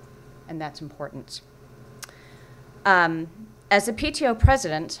 and that's important. As a PTO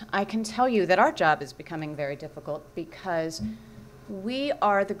president, I can tell you that our job is becoming very difficult because we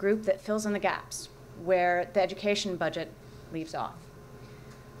are the group that fills in the gaps where the education budget leaves off.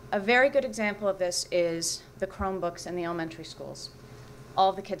 A very good example of this is the Chromebooks in the elementary schools. All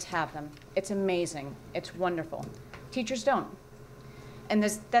of the kids have them. It's amazing. It's wonderful. Teachers don't. And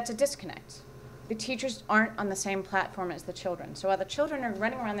that's a disconnect. The teachers aren't on the same platform as the children. So while the children are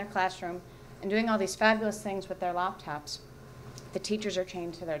running around their classroom and doing all these fabulous things with their laptops, the teachers are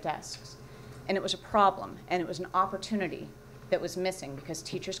chained to their desks. And it was a problem, and it was an opportunity that was missing because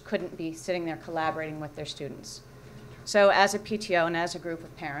teachers couldn't be sitting there collaborating with their students. So as a PTO and as a group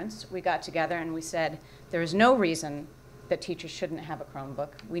of parents, we got together and we said there is no reason that teachers shouldn't have a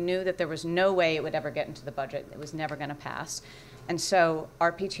Chromebook. We knew that there was no way it would ever get into the budget. It was never going to pass. And so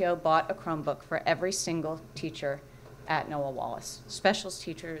our PTO bought a Chromebook for every single teacher at Noah Wallace, specials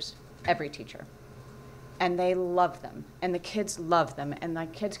teachers, every teacher. And they love them, and the kids love them, and the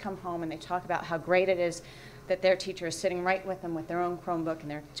kids come home and they talk about how great it is that their teacher is sitting right with them with their own Chromebook and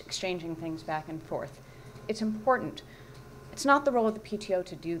they're exchanging things back and forth. It's important. It's not the role of the PTO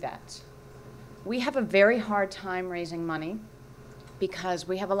to do that. We have a very hard time raising money because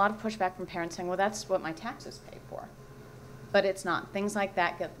we have a lot of pushback from parents saying, well, that's what my taxes pay for. But it's not. Things like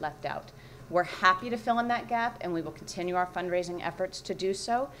that get left out. We're happy to fill in that gap, and we will continue our fundraising efforts to do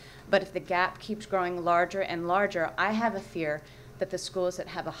so. But if the gap keeps growing larger and larger, I have a fear that the schools that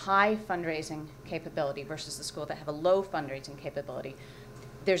have a high fundraising capability versus the schools that have a low fundraising capability,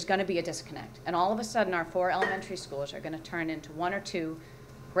 there's going to be a disconnect. And all of a sudden, our 4 elementary schools are going to turn into 1 or 2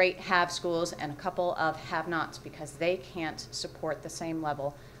 great have schools and a couple of have-nots because they can't support the same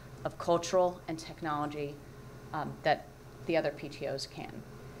level of cultural and technology that the other PTOs can.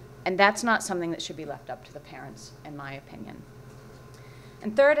 And that's not something that should be left up to the parents, in my opinion.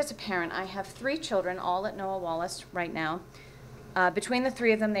 And third, as a parent, I have 3 children, all at Noah Wallace right now. Between the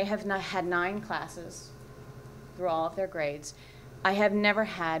 3 of them, they have had 9 classes through all of their grades. I have never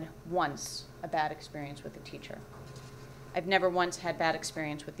had once a bad experience with a teacher. I've never once had bad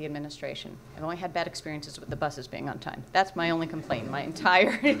experience with the administration. I've only had bad experiences with the buses being on time. That's my only complaint, my entire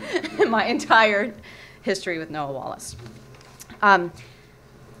history with Noah Wallace.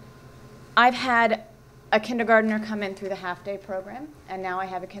 I've had a kindergartner come in through the half-day program, and now I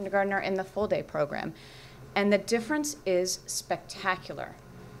have a kindergartner in the full-day program. And the difference is spectacular.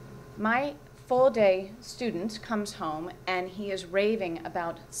 My full-day student comes home and he is raving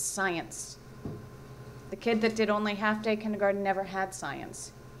about science. The kid that did only half-day kindergarten never had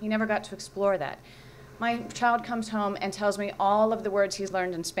science. He never got to explore that. My child comes home and tells me all of the words he's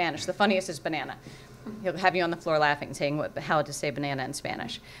learned in Spanish. The funniest is banana. He'll have you on the floor laughing, saying how to say banana in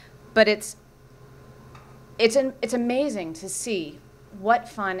Spanish. But it's amazing to see what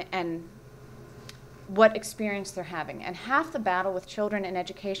fun and what experience they're having. And half the battle with children in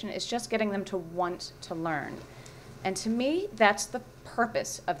education is just getting them to want to learn. And to me, that's the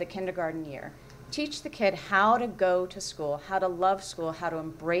purpose of the kindergarten year. Teach the kid how to go to school, how to love school, how to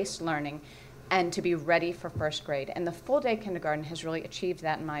embrace learning, and to be ready for first grade. And the full-day kindergarten has really achieved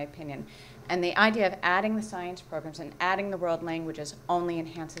that, in my opinion. And the idea of adding the science programs and adding the world languages only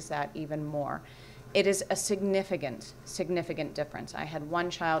enhances that even more. It is a significant, significant difference. I had one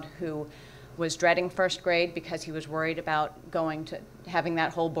child who was dreading first grade because he was worried about having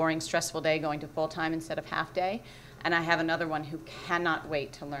that whole boring, stressful day going to full-time instead of half-day. And I have another one who cannot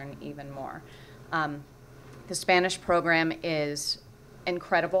wait to learn even more. The Spanish program is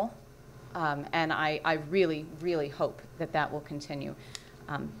incredible, and I really, really hope that that will continue.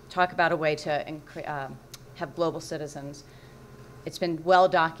 Talk about a way to have global citizens. It's been well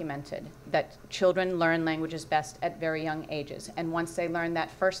documented that children learn languages best at very young ages. And once they learn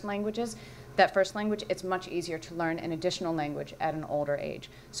that first language, it's much easier to learn an additional language at an older age.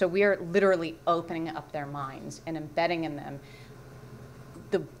 So we are literally opening up their minds and embedding in them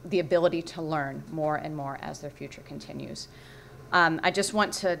the ability to learn more and more as their future continues. I just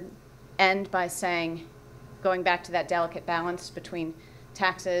want to end by saying, going back to that delicate balance between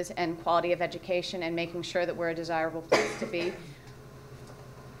taxes and quality of education and making sure that we're a desirable place to be,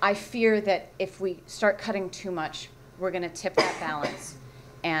 I fear that if we start cutting too much, we're going to tip that balance,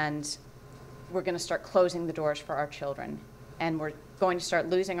 and we're going to start closing the doors for our children, and we're going to start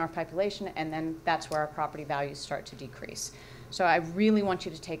losing our population, and then that's where our property values start to decrease. So I really want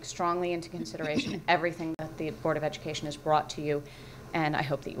you to take strongly into consideration everything that the Board of Education has brought to you, and I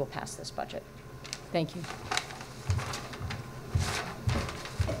hope that you will pass this budget. Thank you.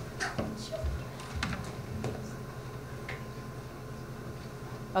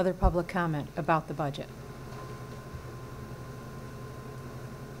 Other public comment about the budget?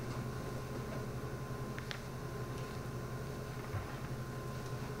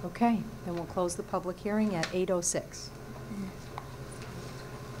 Okay, then we'll close the public hearing at 8:06.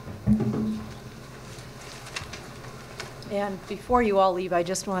 And before you all leave, I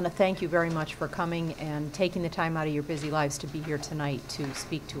just want to thank you very much for coming and taking the time out of your busy lives to be here tonight to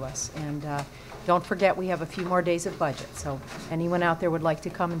speak to us. And don't forget, we have a few more days of budget, so anyone out there would like to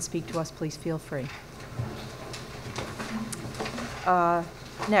come and speak to us, please feel free.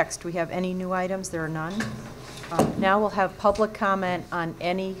 Next, we have any new items? There are none. Now we'll have public comment on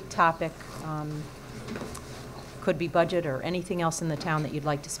any topic, could be budget or anything else in the town that you'd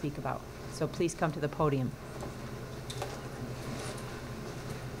like to speak about. So please come to the podium.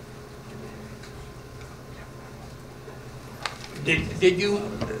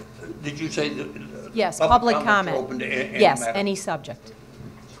 Did you say that? Yes, public comment. Open to yes, matter? any subject.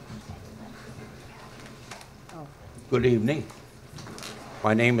 Oh. Good evening.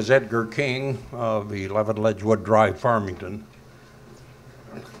 My name is Edgar King of 11 Ledgewood Drive, Farmington.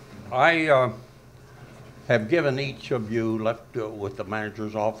 I have given each of you, left with the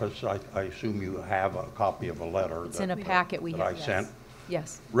manager's office, I assume you have a copy of a letter. It's in a packet we have. I sent.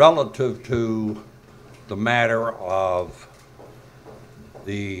 Yes. Relative to the matter of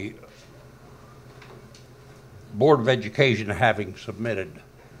the Board of Education having submitted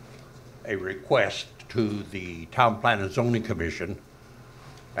a request to the Town Plan and Zoning Commission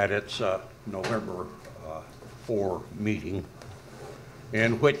at its November 4 meeting,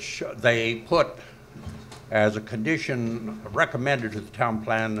 in which they put as a condition recommended to the Town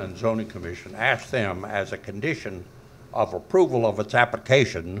Plan and Zoning Commission, asked them as a condition of approval of its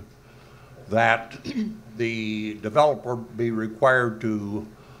application that the developer be required to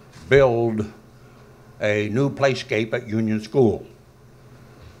build a new playscape at Union School.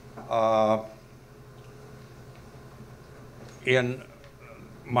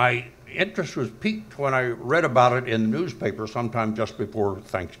 My interest was piqued when I read about it in the newspaper sometime just before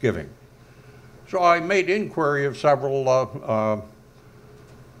Thanksgiving. So I made inquiry of several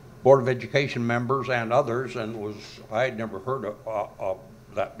Board of Education members and others, and I had never heard of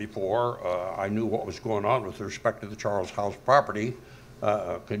that before. I knew what was going on with respect to the Charles House property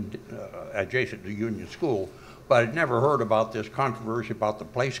adjacent to Union School, but I'd never heard about this controversy about the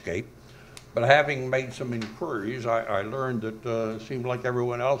playscape. But having made some inquiries, I learned that it seemed like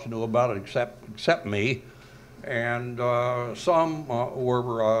everyone else knew about it except me, and some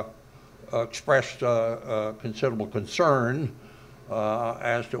were expressed considerable concern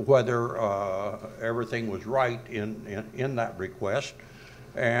as to whether everything was right in that request.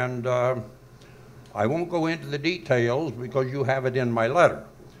 And I won't go into the details because you have it in my letter.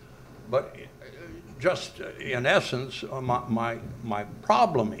 But just in essence, my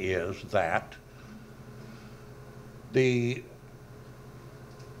problem is that there's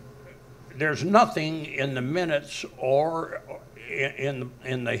nothing in the minutes or in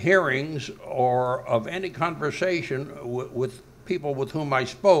the hearings or of any conversation with people with whom I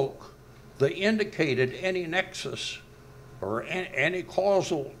spoke that indicated any nexus or any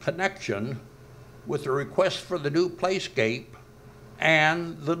causal connection with the request for the new playscape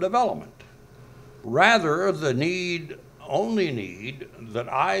and the development. Rather, the only need that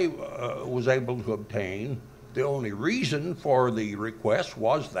I was able to obtain, the only reason for the request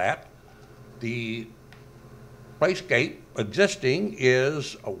was that the playscape existing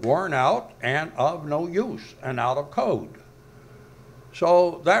is worn out and of no use and out of code.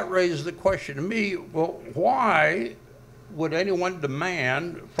 So that raised the question to me, well, why would anyone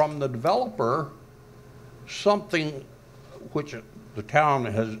demand from the developer something which the town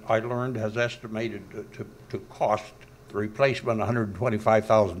has, I learned, has estimated to cost the replacement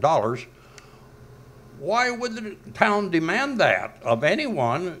 $125,000? Why would the town demand that of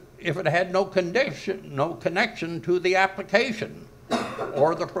anyone if it had no connection to the application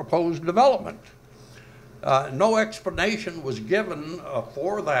or the proposed development? No explanation was given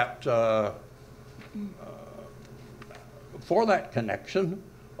for that connection,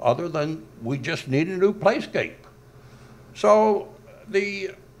 other than we just need a new playscape. So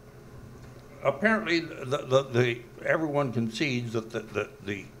apparently everyone concedes that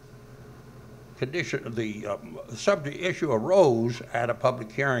the condition, the subject issue arose at a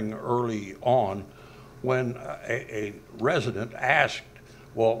public hearing early on when a resident asked,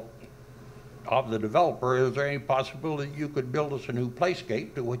 well, of the developer, is there any possibility you could build us a new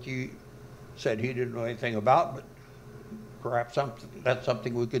playscape? To which he said he didn't know anything about, but perhaps that's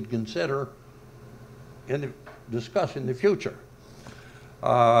something we could consider discuss in the future.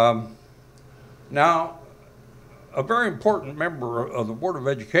 Now, a very important member of the Board of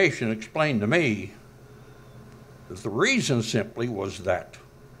Education explained to me that the reason simply was that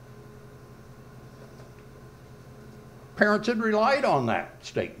parents had relied on that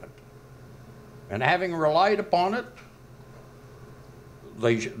statement. And having relied upon it,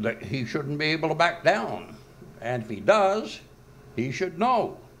 he shouldn't be able to back down. And if he does, he should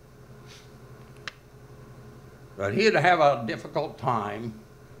know that he'd have a difficult time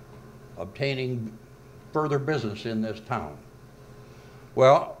obtaining further business in this town.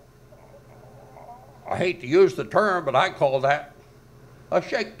 Well, I hate to use the term, but I call that a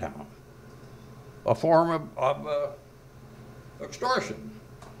shakedown, a form of extortion.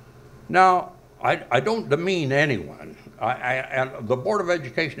 Now, I don't demean anyone. And the Board of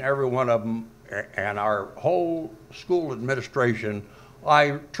Education, every one of them, and our whole school administration,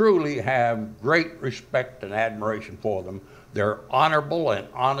 I truly have great respect and admiration for them. They're honorable and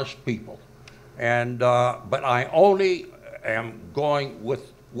honest people. And, but I only am going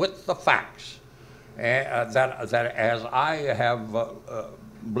with the facts that as I have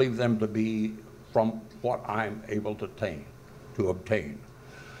believed them to be from what I'm able to obtain.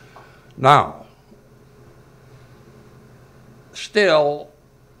 Now, still,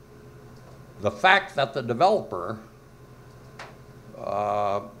 the fact that the developer,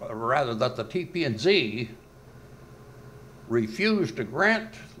 rather that the TP&Z refused to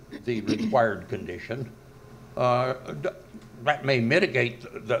grant the required condition, that may mitigate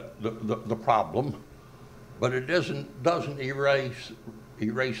the problem, but it doesn't erase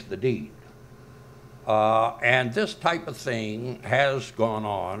the deed. And this type of thing has gone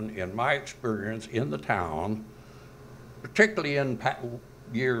on, in my experience, in the town, particularly in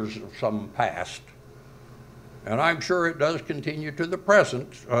years of some past, and I'm sure it does continue to the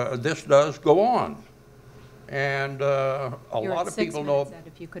present. This does go on, and a lot of people know. Ed,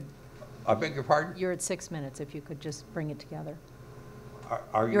 if you could. I beg your pardon? You're at 6 minutes. If you could just bring it together.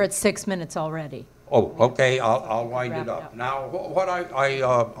 Are you? You're at 6 minutes already. Oh, okay. I'll wind it up. Now, what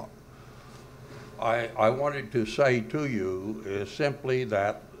I wanted to say to you is simply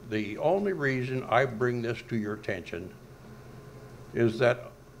that the only reason I bring this to your attention is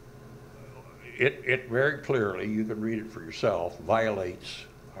that it very clearly, you can read it for yourself, violates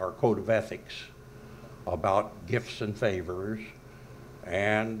our code of ethics about gifts and favors,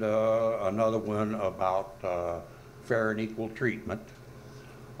 and another one about fair and equal treatment.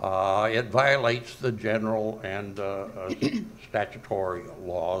 It violates the general and statutory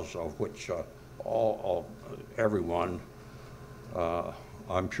laws of which everyone,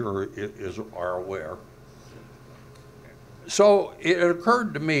 I'm sure are aware. So it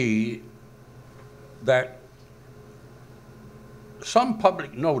occurred to me that some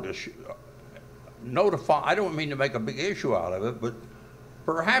public notice, I don't mean to make a big issue out of it, but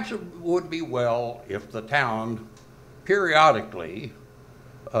perhaps it would be well if the town periodically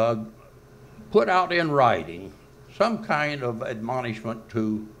put out in writing some kind of admonishment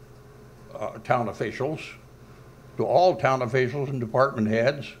to town officials, to all town officials and department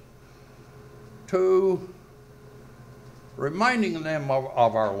heads, to reminding them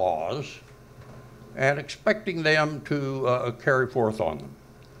of our laws and expecting them to carry forth on them.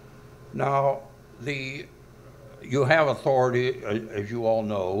 Now, you have authority, as you all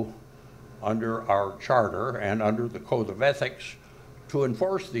know, under our charter and under the Code of Ethics to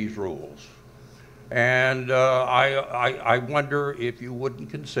enforce these rules. And I wonder if you wouldn't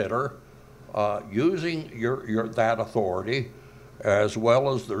consider using that authority, as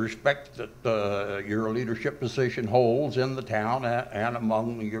well as the respect that your leadership position holds in the town and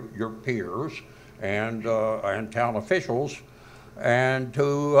among your peers and town officials, and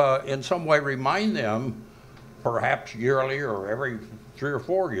to in some way remind them, perhaps yearly or every 3 or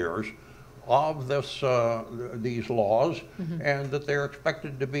 4 years, of these laws, and that they're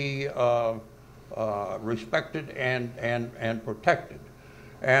expected to be respected and protected.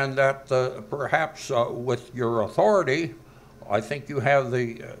 And that perhaps with your authority, I think you have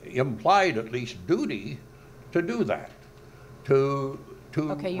the implied, at least, duty to do that, to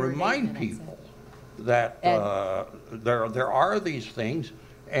remind people that there are these things,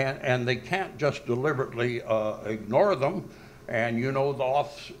 and they can't just deliberately ignore them. And you know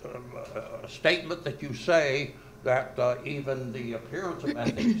the statement that you say that even the appearance of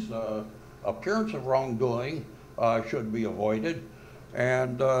ethics, appearance of wrongdoing should be avoided.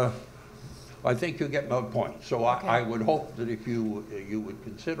 And I think you get my point. So I would hope that if you would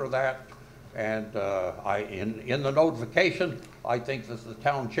consider that, and in the notification, I think that the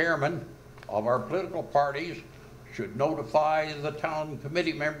town chairman of our political parties should notify the town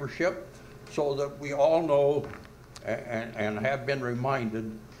committee membership so that we all know and have been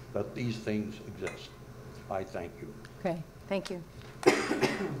reminded that these things exist. I thank you. Okay, thank you.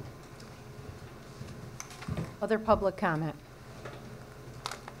 Other public comment?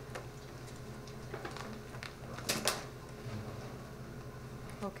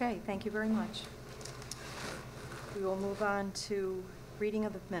 Okay, thank you very much. We will move on to reading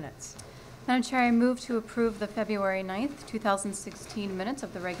of the minutes. Madam Chair, I move to approve the February 9th, 2016 minutes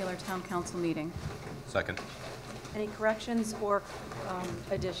of the regular town council meeting. Second. Any corrections or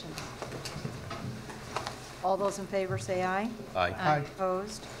additions? All those in favor say aye. Aye. Aye.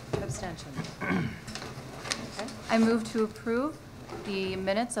 Opposed? Abstentions? Okay. I move to approve the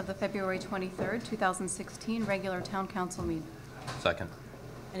minutes of the February 23rd, 2016 regular town council meeting. Second.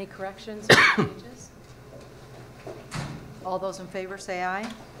 Any corrections or changes? All those in favor say aye.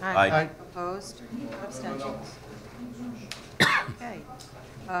 Aye. Opposed? Abstentions? Okay.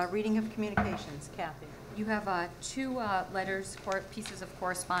 Reading of communications. Kathy. You have 2 letters, pieces of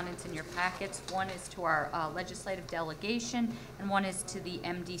correspondence in your packets. One is to our legislative delegation, and one is to the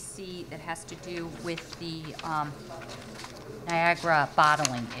MDC that has to do with the Niagara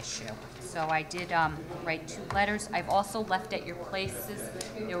bottling issue. So I did write 2 letters. I've also left at your places.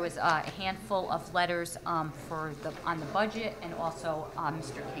 There was a handful of letters on the budget, and also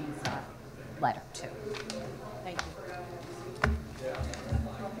Mr. King's letter too. Thank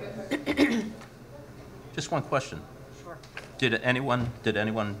you. Just one question. Sure. Did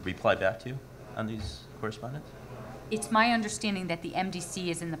anyone reply back to you on these correspondence? It's my understanding that the MDC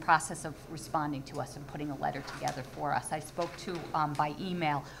is in the process of responding to us and putting a letter together for us. I spoke to, by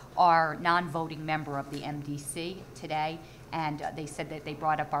email, our non-voting member of the MDC today, and they said that they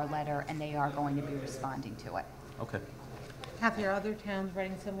brought up our letter and they are going to be responding to it. Okay. Have your other towns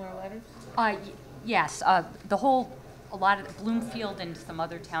writing similar letters? Yes, a lot of Bloomfield and some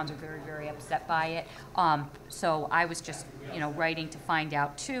other towns are very, very upset by it. So I was just, writing to find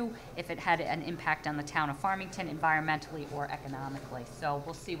out too if it had an impact on the town of Farmington environmentally or economically. So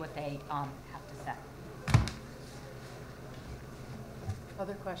we'll see what they have to say.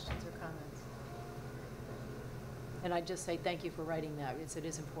 Other questions or comments? And I'd just say thank you for writing that. It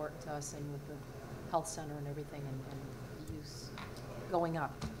is important to us, and with the health center and everything and use going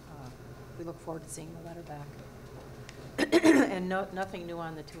up. We look forward to seeing the letter back. And nothing new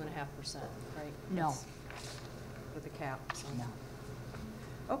on the 2.5%, right? No. That's with the cap. So. No.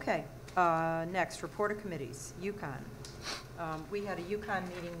 Okay. Next, report of committees. UConn. We had a UConn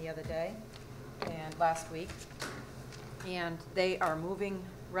meeting the other day and last week, and they are moving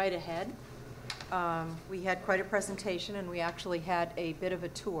right ahead. We had quite a presentation, and we actually had a bit of a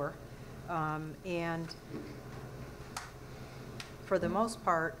tour. And for the most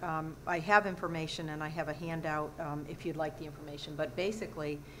part, I have information, and I have a handout if you'd like the information. But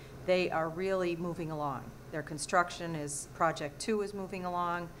basically, they are really moving along. Their construction is, Project 2 is moving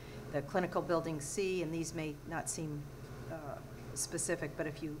along. The clinical building C, and these may not seem specific, but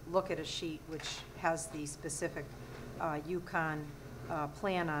if you look at a sheet which has the specific Yukon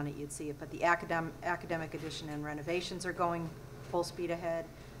plan on it, you'd see it. But the academic addition and renovations are going full speed ahead.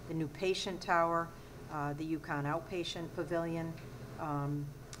 The new patient tower, the Yukon outpatient pavilion,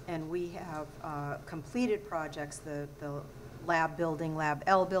 and we have completed projects. The lab building, Lab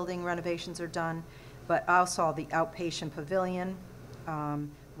L building renovations are done, but also the outpatient pavilion,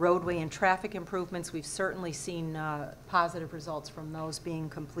 roadway and traffic improvements. We've certainly seen positive results from those being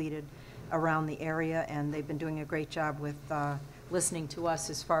completed around the area, and they've been doing a great job with listening to us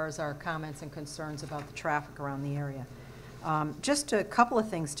as far as our comments and concerns about the traffic around the area. Just a couple of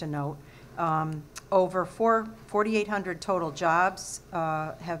things to note. Over 4,800 total jobs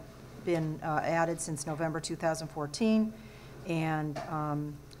have been added since November 2014, and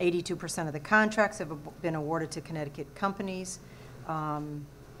 82% of the contracts have been awarded to Connecticut companies.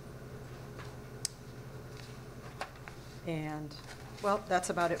 And, well,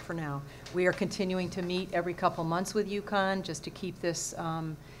 that's about it for now. We are continuing to meet every couple months with Yukon just to keep this,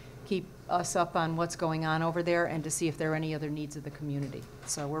 keep us up on what's going on over there and to see if there are any other needs of the community.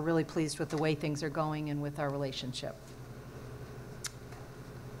 So we're really pleased with the way things are going and with our relationship.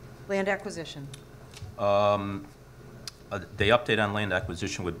 Land acquisition. The update on land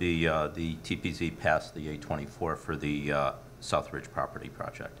acquisition would be the TPZ passed the 824 for the South Ridge property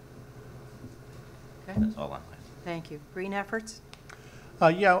project. Okay. That's all on land. Thank you. Green efforts?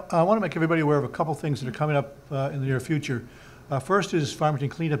 Yeah, I want to make everybody aware of a couple things that are coming up in the near future. First is Farmington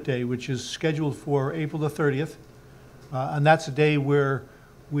Cleanup Day, which is scheduled for April the 30th. And that's a day where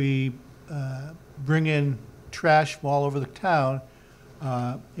we bring in trash from all over the town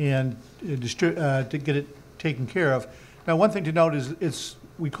and to get it taken care of. Now, one thing to note is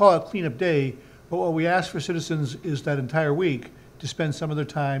we call it Cleanup Day, but what we ask for citizens is that entire week to spend some of their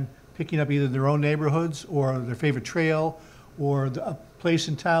time picking up either their own neighborhoods or their favorite trail or a place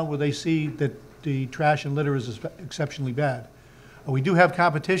in town where they see that the trash and litter is exceptionally bad. We do have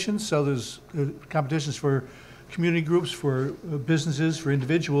competitions, so there's competitions for community groups, for businesses, for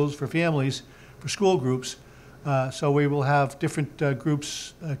individuals, for families, for school groups. So we will have different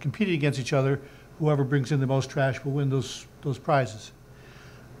groups competing against each other. Whoever brings in the most trash will win those prizes.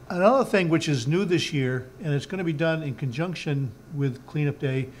 Another thing which is new this year, and it's going to be done in conjunction with Cleanup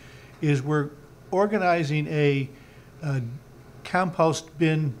Day, is we're organizing a compost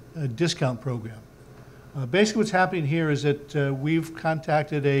bin discount program. Basically what's happening here is that we've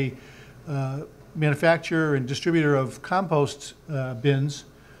contacted a manufacturer and distributor of compost bins.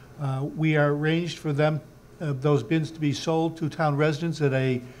 We are arranged for them, those bins to be sold to town residents at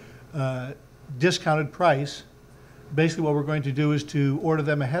a discounted price. Basically what we're going to do is to order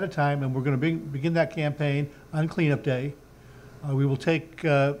them ahead of time, and we're going to begin that campaign on Cleanup Day. We will take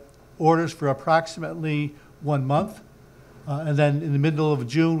orders for approximately 1 month, and then in the middle of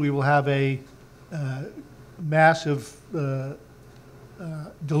June we will have a massive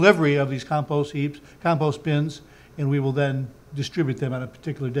delivery of these compost heaps, compost bins, and we will then distribute them on a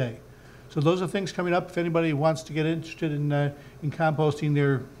particular day. So those are things coming up. If anybody wants to get interested in composting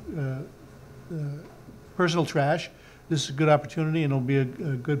their personal trash, this is a good opportunity, and it'll be a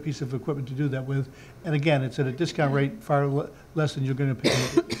good piece of equipment to do that with. And again, it's at a discount rate far less than you're going to pay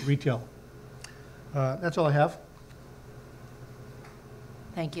at retail. That's all I have.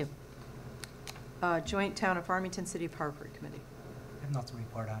 Thank you. Joint Town of Farmington, City of Hartford Committee. I have nothing to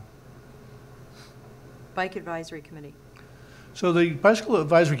report on. Bike Advisory Committee. So the Bicycle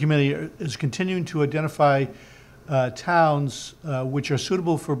Advisory Committee is continuing to identify towns which are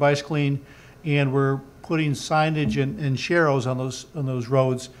suitable for bicycling, and we're putting signage and sharrows on those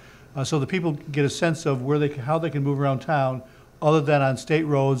roads so that people get a sense of where how they can move around town, other than on state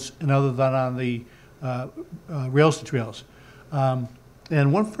roads and other than on the rails to trails.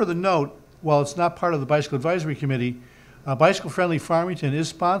 And one further note, while it's not part of the Bicycle Advisory Committee, Bicycle Friendly Farmington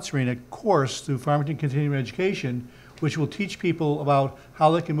is sponsoring a course through Farmington Continuing Education, which will teach people about how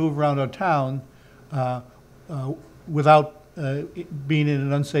they can move around our town without being in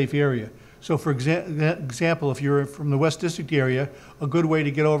an unsafe area. So for example, if you're from the West District area, a good way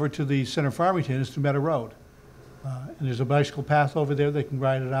to get over to the center of Farmington is through Meadow Road. And there's a bicycle path over there they can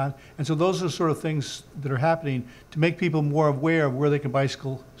ride it on. And so those are the sort of things that are happening to make people more aware of where they can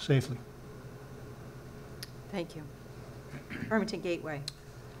bicycle safely. Thank you. Farmington Gateway.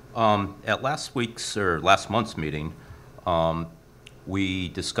 At last week's or last month's meeting, we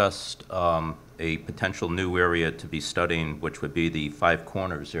discussed a potential new area to be studying, which would be the Five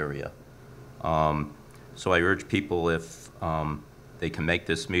Corners area. So I urge people, if they can make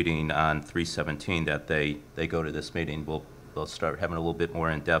this meeting on 3/17, that they go to this meeting. We'll start having a little bit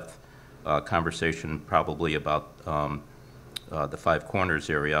more in-depth conversation probably about the Five Corners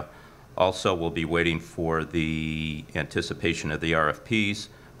area. Also, we'll be waiting for the anticipation of the RFPs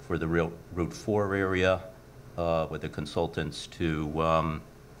for the Route 4 area with the consultants to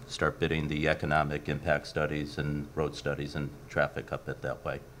start bidding the economic impact studies and road studies and traffic up it that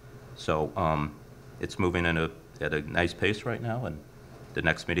way. So it's moving at a nice pace right now, and the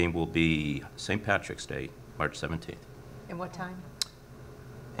next meeting will be St. Patrick's Day, March 17th. And what time?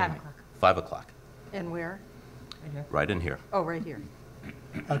 5 o'clock. 5 o'clock. And where? Right here. Right in here. Oh, right here.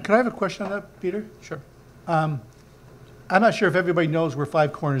 Could I have a question on that, Peter? Sure. I'm not sure if everybody knows where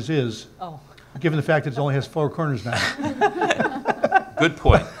Five Corners is. Oh. Given the fact that it only has 4 corners now. Good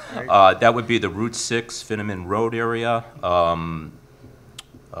point. That would be the Route 6 Finneman Road area.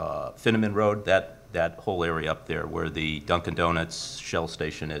 Finneman Road, that whole area up there where the Dunkin' Donuts Shell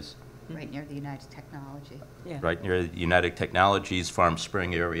station is. Right near the United Technology. Yeah. Right near the United Technologies Farm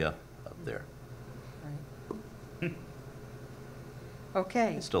Spring area up there.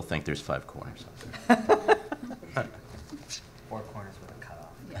 Okay. I still think there's 5 corners up there. 4 corners with a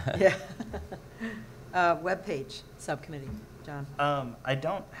cutoff. Yeah. Webpage subcommittee, John. I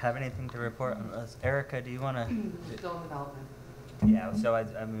don't have anything to report unless, Erica, do you want to? Still in development. Yeah, so I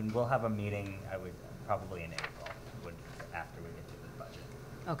mean, we'll have a meeting, I would, probably in April, after we get to the budget.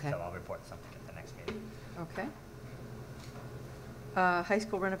 Okay. So I'll report something at the next meeting. Okay. High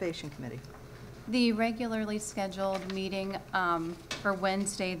school renovation committee. The regularly scheduled meeting for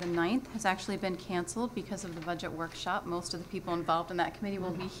Wednesday, the 9th, has actually been canceled because of the budget workshop. Most of the people involved in that committee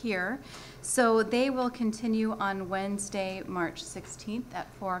will be here. So they will continue on Wednesday, March 16th at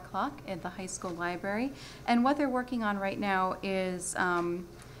 4 o'clock at the high school library. And what they're working on right now is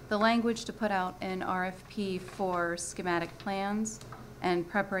the language to put out an RFP for schematic plans and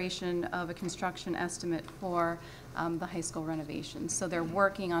preparation of a construction estimate for the high school renovations. So they're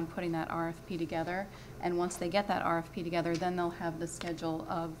working on putting that RFP together, and once they get that RFP together, then they'll have the schedule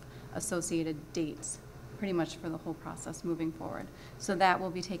of associated dates pretty much for the whole process moving forward. So that will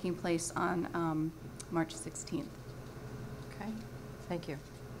be taking place on March 16th. Okay, thank you.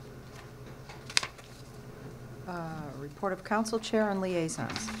 Report of council chair and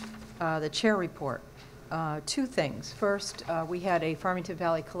liaisons. The chair report. 2 things. First, we had a Farmington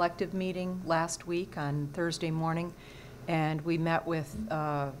Valley Collective meeting last week on Thursday morning, and we met with,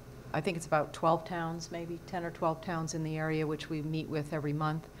 I think it's about 12 towns, maybe 10 or 12 towns in the area, which we meet with every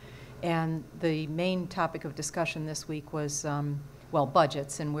month. And the main topic of discussion this week was, well,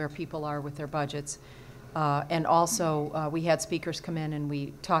 budgets and where people are with their budgets. And also, we had speakers come in and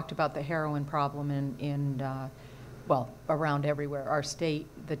we talked about the heroin problem in well, around everywhere, our state,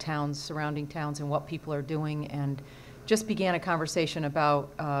 the towns, surrounding towns, and what people are doing, and just began a conversation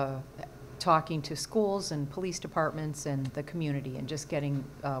about talking to schools and police departments and the community, and just getting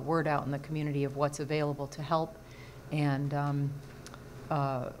word out in the community of what's available to help, and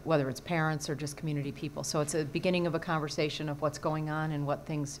whether it's parents or just community people. So it's a beginning of a conversation of what's going on and what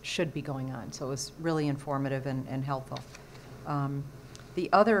things should be going on. So it was really informative and helpful. The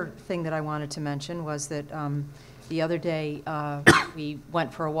other thing that I wanted to mention was that the other day, we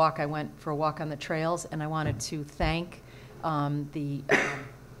went for a walk. I went for a walk on the trails, and I wanted to thank the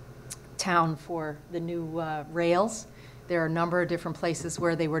town for the new rails. There are a number of different places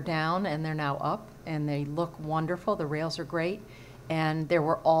where they were down, and they're now up, and they look wonderful. The rails are great. And there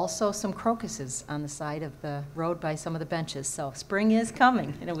were also some crocuses on the side of the road by some of the benches. So spring is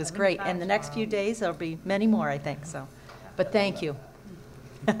coming, and it was great. And the next few days, there'll be many more, I think. So, but thank you.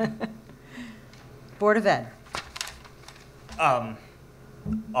 Board of Ed.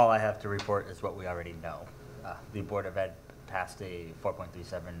 All I have to report is what we already know. The Board of Ed passed a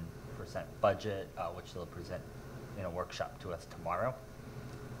 4.37% budget, which they'll present in a workshop to us tomorrow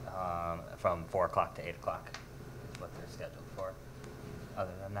from 4 o'clock to 8 o'clock is what they're scheduled for.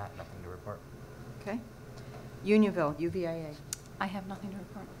 Other than that, nothing to report. Okay. Unionville, UVIA. I have nothing to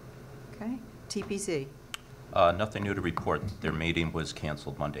report. Okay. TPC. Nothing new to report. Their meeting was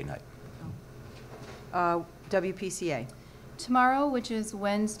canceled Monday night. WPCA. Tomorrow, which is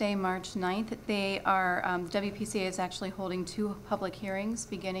Wednesday, March 9th, they are, WPCA is actually holding 2 public hearings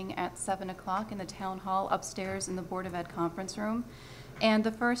beginning at 7 o'clock in the town hall upstairs in the Board of Ed conference room. And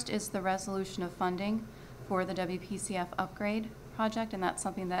the first is the resolution of funding for the WPCF upgrade project, and that's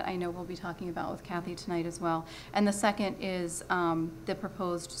something that I know we'll be talking about with Kathy tonight as well. And the second is the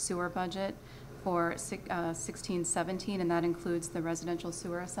proposed sewer budget for 16-17, and that includes the residential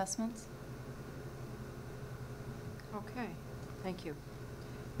sewer assessments. Okay, thank you.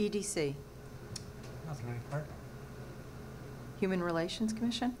 EDC. Nothing to report. Human Relations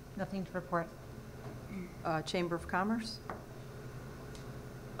Commission? Nothing to report. Chamber of Commerce?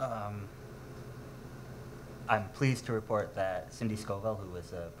 I'm pleased to report that Cindy Scoville, who was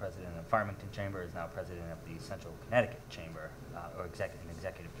the president of Farmington Chamber, is now president of the Central Connecticut Chamber, or an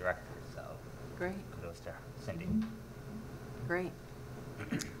executive director. So, great. Kudos to Cindy. Great.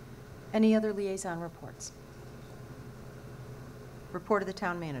 Any other liaison reports? Report of the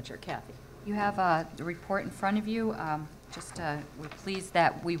town manager, Kathy. You have the report in front of you. We're pleased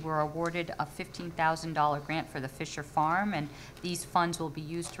that we were awarded a $15,000 grant for the Fisher Farm, and these funds will be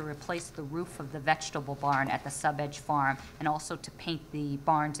used to replace the roof of the vegetable barn at the Sub-Edge Farm, and also to paint the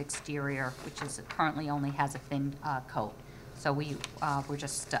barn's exterior, which currently only has a thin coat. So we were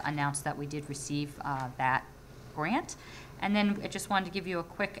just announced that we did receive that grant. And then I just wanted to give you a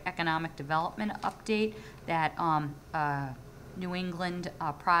quick economic development update that New England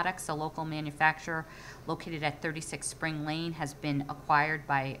Products, a local manufacturer located at 36 Spring Lane, has been acquired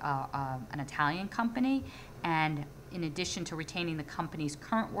by an Italian company. And in addition to retaining the company's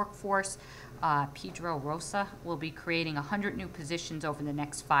current workforce, Pedro Rosa will be creating 100 new positions over the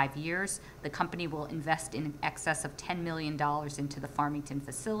next 5 years. The company will invest in excess of $10 million into the Farmington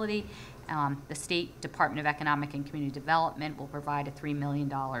facility. The State Department of Economic and Community Development will provide a $3 million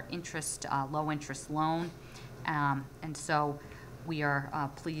low-interest loan. And so we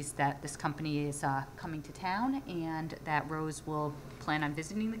are pleased that this company is coming to town, and that Rose will plan on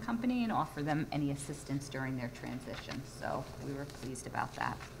visiting the company and offer them any assistance during their transition. So we were pleased about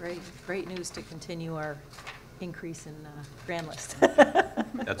that. Great news to continue our increase in grand list.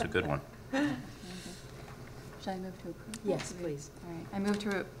 That's a good one. Should I move to approve? Yes, please. All right. I move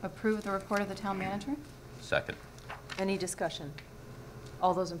to approve the report of the town manager. Second. Any discussion?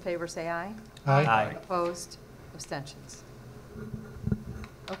 All those in favor say aye. Aye. Aye. Opposed? Abstentions?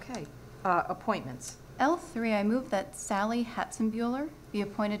 Okay. Appointments. L3, I move that Sally Hatzenbuehler be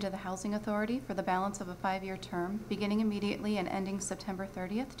appointed to the Housing Authority for the balance of a 5-year term, beginning immediately and ending September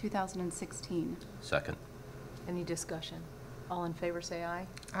 30th, 2016. Second. Any discussion? All in favor say aye.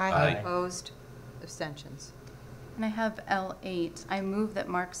 Aye. Opposed? Abstentions? And I have L8, I move that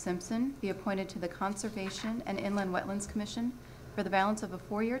Mark Simpson be appointed to the Conservation and Inland Wetlands Commission for the balance of a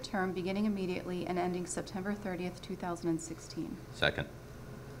 4-year term, beginning immediately and ending September 30th, 2016. Second.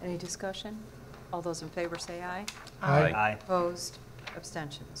 Any discussion? All those in favor say aye. Aye. Aye. Opposed?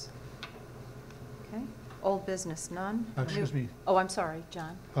 Abstentions? Okay. Old business, none. Excuse me. Oh, I'm sorry,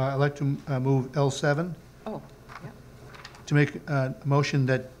 John. I'd like to move L7 Oh, yep. to make a motion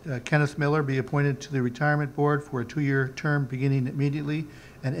that Kenneth Miller be appointed to the Retirement Board for a 2-year term beginning immediately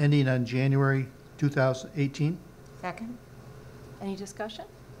and ending on January 2018. Second. Any discussion?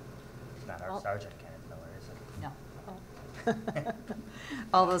 It's not our Sergeant Kenneth Miller, is it? No.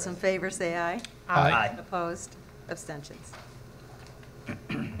 All those in favor say aye. Aye. Aye. Opposed? Abstentions?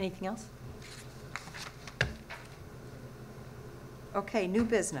 Anything else? Okay, new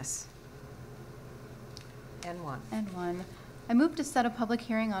business. N1. N1, I move to set a public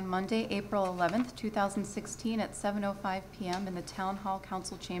hearing on Monday, April 11th, 2016 at 7:05 p.m. in the Town Hall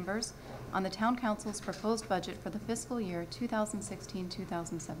Council Chambers on the Town Council's proposed budget for the fiscal year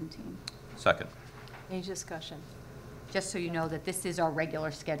 2016-2017. Second. Any discussion? Just so you know that this is our regular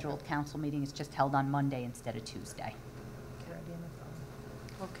scheduled council meeting. It's just held on Monday instead of Tuesday.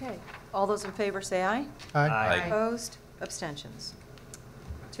 Okay. All those in favor say aye. Aye. Aye. Opposed? Abstentions?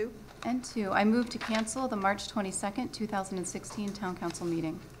 2. And 2, I move to cancel the March 22nd, 2016 Town Council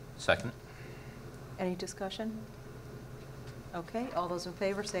meeting. Second. Any discussion? Okay. All those in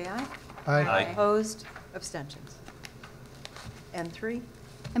favor say aye. Aye. Aye. Opposed? Abstentions? N3.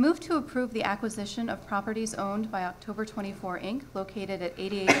 I move to approve the acquisition of properties owned by October 24 Inc., located at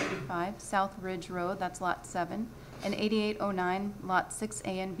 8885 South Ridge Road, that's Lot 7, and 8809 Lot 6A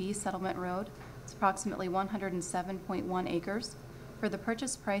and B Settlement Road, it's approximately 107.1 acres, for the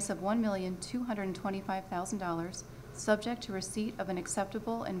purchase price of $1,225,000, subject to receipt of an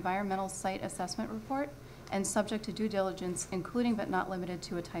acceptable environmental site assessment report and subject to due diligence, including but not limited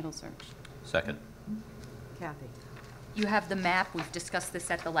to a title search. Second. Kathy. You have the map. We've discussed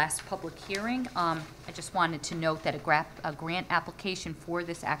this at the last public hearing. I just wanted to note that a grant application for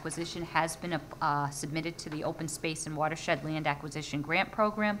this acquisition has been submitted to the Open Space and Watershed Land Acquisition Grant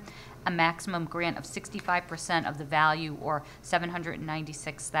Program, a maximum grant of 65% of the value, or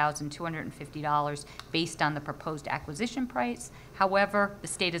 $796,250, based on the proposed acquisition price. However, the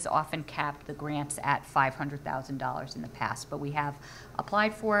state has often capped the grants at $500,000 in the past, but we have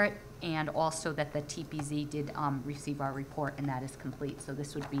applied for it, and also that the TPZ did receive our report, and that is complete. So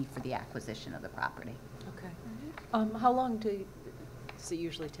this would be for the acquisition of the property. Okay. How long does it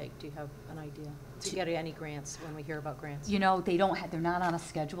usually take? Do you have an idea to get any grants when we hear about grants? You know, they don't have, they're not on a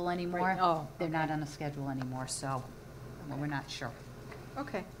schedule anymore. Right. Oh, They're not on a schedule anymore, so we're not sure.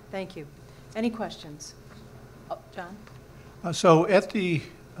 Okay, thank you. Any questions? Oh, John? So at the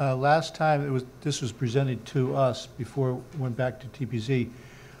last time this was presented to us before it went back to TPZ,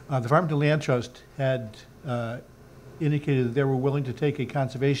 the Farmington Land Trust had indicated that they were willing to take a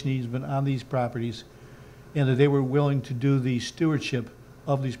conservation easement on these properties, and that they were willing to do the stewardship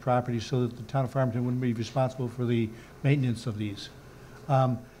of these properties so that the town of Farmington wouldn't be responsible for the maintenance of these.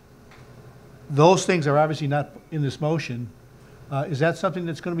 Those things are obviously not in this motion. Is that something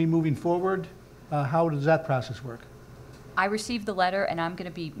that's going to be moving forward? How does that process work? I received the letter, and I'm going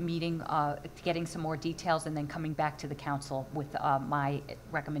to be meeting, getting some more details, and then coming back to the council with my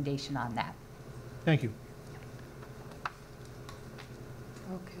recommendation on that. Thank you.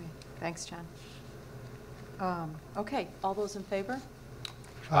 Okay, thanks, John. Okay, all those in favor?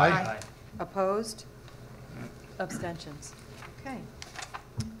 Aye. Aye. Opposed? Abstentions? Okay.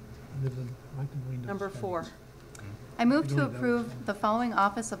 Number 4. I move to approve the following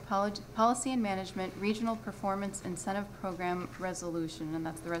Office of Policy and Management Regional Performance Incentive Program Resolution, and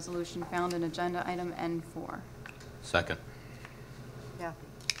that's the resolution found in Agenda Item N4. Second. Kathy?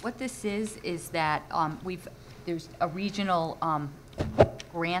 What this is that there's a regional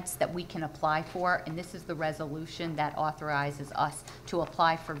grants that we can apply for, and this is the resolution that authorizes us to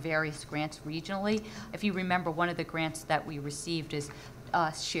apply for various grants regionally. If you remember, one of the grants that we received is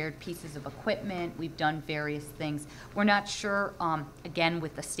shared pieces of equipment. We've done various things. We're not sure, again,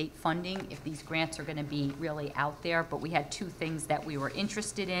 with the state funding, if these grants are going to be really out there, but we had 2 things that we were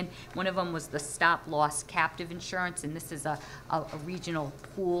interested in. One of them was the stop-loss captive insurance, and this is a regional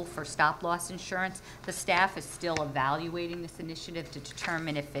pool for stop-loss insurance. The staff is still evaluating this initiative to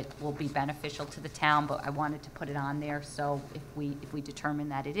determine if it will be beneficial to the town, but I wanted to put it on there, so if we determine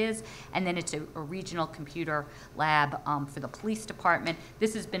that it is. And then it's a regional computer lab for the police department.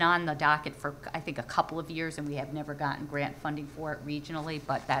 This has been on the docket for, I think, a couple of years, and we have never gotten grant funding for it regionally,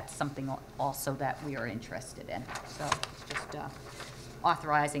 but that's something also that we are interested in. So it's just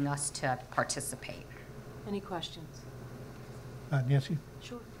authorizing us to participate. Any questions? Nancy?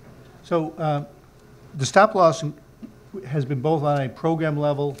 Sure. So the stop loss has been both on a program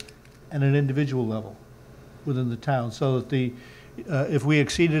level and an individual level within the town, so that if we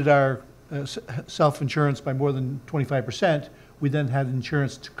exceeded our self-insurance by more than 25%, we then had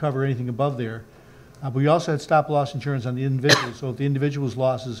insurance to cover anything above there. But we also had stop-loss insurance on the individual, so if the individual's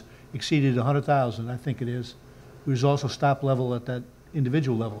losses exceeded 100,000, I think it is, there was also stop level at that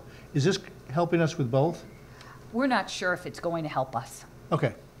individual level. Is this helping us with both? We're not sure if it's going to help us.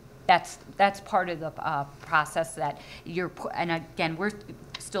 Okay. That's part of the process that and again, we're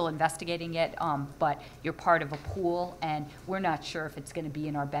still investigating it, but you're part of a pool, and we're not sure if it's going to be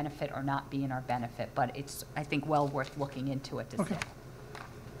in our benefit or not be in our benefit, but it's, I think, well worth looking into it to see.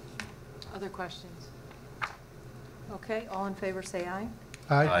 Other questions? Okay, all in favor say aye.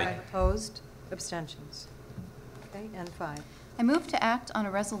 Aye. Aye. Opposed? Abstentions? Okay, N5. I move to act on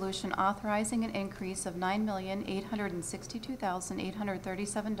a resolution authorizing an increase of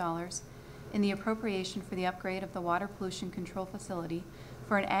 $9,862,837 in the appropriation for the upgrade of the water pollution control facility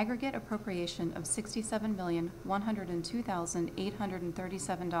for an aggregate appropriation of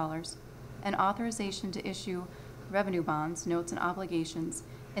 $67,102,837, and authorization to issue revenue bonds, notes, and obligations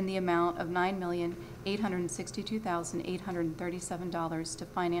in the amount of $9,862,837 to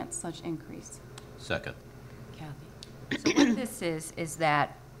finance such increase. Second. Kathy? So what this is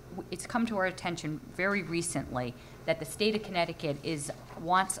that it's come to our attention very recently that the state of Connecticut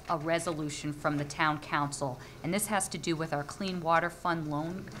wants a resolution from the town council, and this has to do with our Clean Water Fund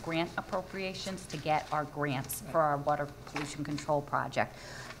loan grant appropriations to get our grants for our water pollution control project.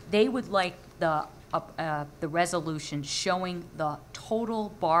 They would like the resolution showing the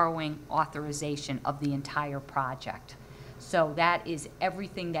total borrowing authorization of the entire project. So that is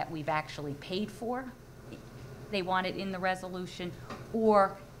everything that we've actually paid for. They want it in the resolution,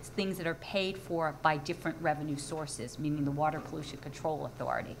 or things that are paid for by different revenue sources, meaning the Water Pollution Control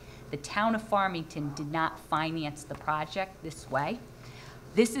Authority. The town of Farmington did not finance the project this way.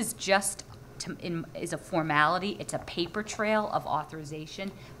 This is just is a formality. It's a paper trail of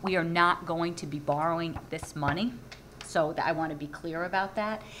authorization. We are not going to be borrowing this money. So I want to be clear about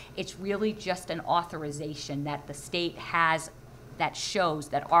that. It's really just an authorization that the state has that shows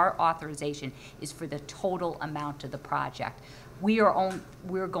that our authorization is for the total amount of the project.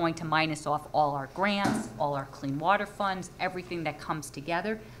 We're going to minus off all our grants, all our clean water funds, everything that comes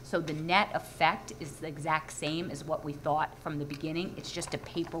together. So the net effect is the exact same as what we thought from the beginning. It's just a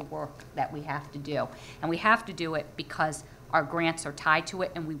paperwork that we have to do. And we have to do it because our grants are tied to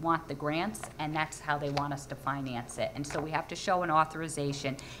it and we want the grants, and that's how they want us to finance it. And so we have to show an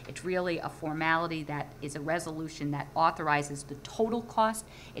authorization. It's really a formality that is a resolution that authorizes the total cost.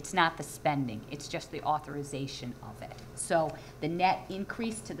 It's not the spending, it's just the authorization of it. So the net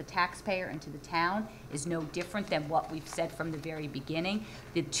increase to the taxpayer and to the town is no different than what we've said from the very beginning.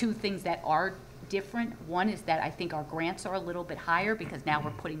 The two things that are different, one is that I think our grants are a little bit higher because now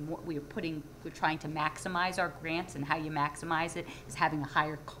we're trying to maximize our grants, and how you maximize it is having a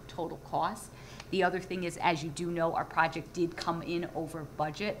higher total cost. The other thing is, as you do know, our project did come in over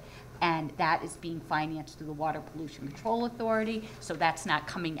budget, and that is being financed through the Water Pollution Control Authority, so that's not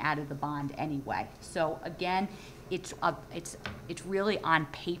coming out of the bond anyway. So again, it's really on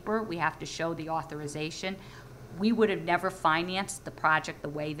paper. We have to show the authorization. We would have never financed the project the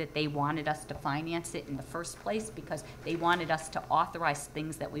way that they wanted us to finance it in the first place, because they wanted us to authorize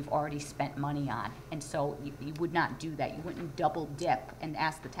things that we've already spent money on. And so you would not do that. You wouldn't double dip and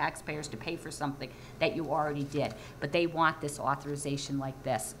ask the taxpayers to pay for something that you already did. But they want this authorization like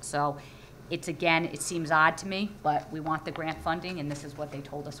this. So it's, again, it seems odd to me, but we want the grant funding, and this is what they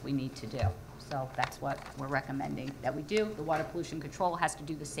told us we need to do. So that's what we're recommending that we do. The Water Pollution Control has to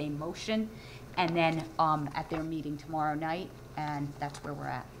do the same motion, and then at their meeting tomorrow night, and that's where we're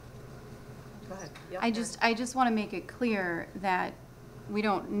at. Go ahead. Yep. I just want to make it clear that we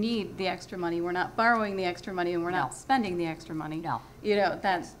don't need the extra money. We're not borrowing the extra money, and we're not spending the extra money. No. You know,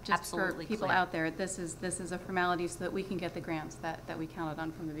 that's just Absolutely for people clear. out there. This is a formality so that we can get the grants that we counted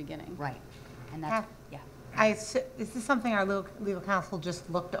on from the beginning. Right. And that's, Is this something our legal counsel just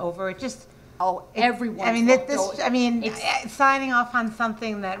looked over? It just... Oh, everyone. I mean, signing off on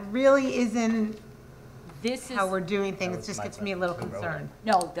something that really isn't how we're doing things just gets me a little concerned.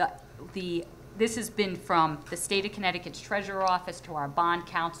 No, this has been from the state of Connecticut's treasurer office to our bond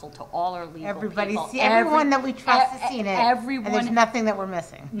counsel to all our legal people. Everyone that we trust has seen it. Everyone. And there's nothing that we're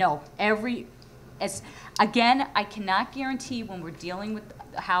missing. No, again, I cannot guarantee when we're dealing with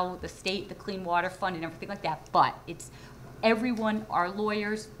how the state, the Clean Water Fund and everything like that, but it's everyone, our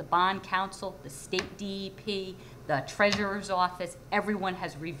lawyers, the bond counsel, the state DEP, the treasurer's office, everyone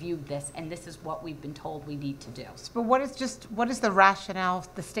has reviewed this, and this is what we've been told we need to do. But what is the rationale,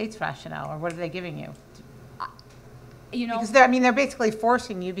 the state's rationale, or what are they giving you? You know, because they're basically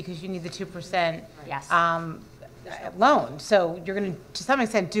forcing you because you need the 2% loan. So you're going to some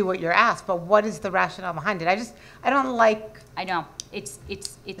extent, do what you're asked. But what is the rationale behind it? I don't like. I know it's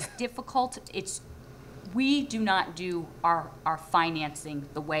difficult. We do not do our financing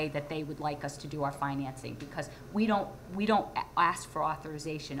the way that they would like us to do our financing, because we don't ask for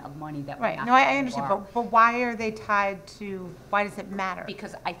authorization of money that we're not. No, I understand, but why are they tied to? Why does it matter?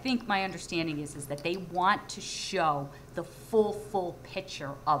 Because I think my understanding is that they want to show the full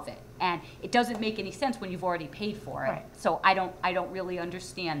picture of it, and it doesn't make any sense when you've already paid for it. Right. So I don't really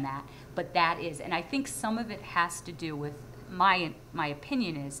understand that, but that is, and I think some of it has to do with my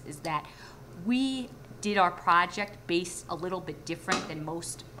opinion is that we did our project based a little bit different than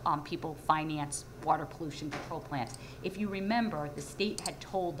most people finance water pollution control plants. If you remember, the state had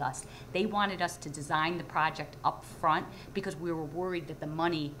told us they wanted us to design the project up front because we were worried that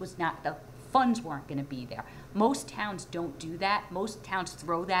the funds weren't going to be there. Most towns don't do that. Most towns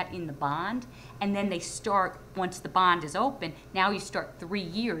throw that in the bond, and then they start, once the bond is open, now you start 3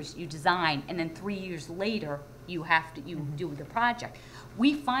 years, you design, and then 3 years later, you do the project.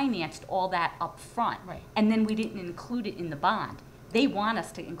 We financed all that up front, and then we didn't include it in the bond. They want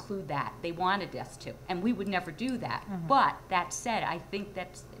us to include that. They wanted us to, and we would never do that. But that said, I think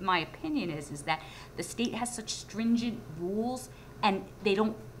that's my opinion is that the state has such stringent rules, and they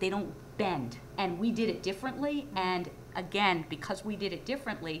don't bend. And we did it differently, and again, because we did it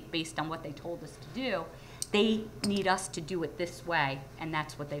differently based on what they told us to do, they need us to do it this way, and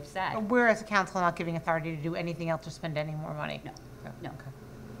that's what they've said. But we're, as a council, not giving authority to do anything else or spend any more money. No. Okay.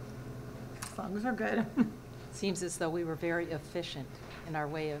 As long as we're good. Seems as though we were very efficient in our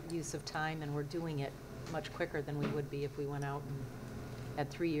way of use of time, and we're doing it much quicker than we would be if we went out and had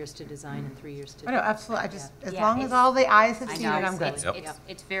 3 years to design and 3 years to do. No, absolutely. As long as all the eyes have seen it, I'm good.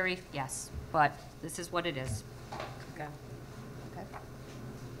 It's very, but this is what it is. Okay.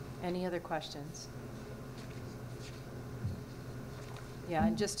 Any other questions? Yeah,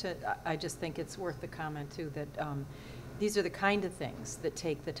 and I just think it's worth the comment too that These are the kind of things that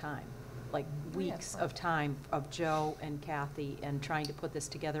take the time, like weeks of time of Joe and Kathy and trying to put this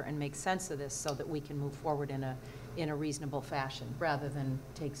together and make sense of this so that we can move forward in a reasonable fashion rather than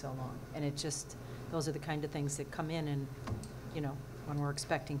take so long. And it just, those are the kind of things that come in and, you know, when we're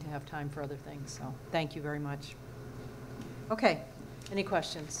expecting to have time for other things. So thank you very much. Okay, any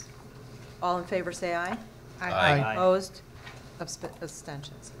questions? All in favor say aye. Aye. Opposed?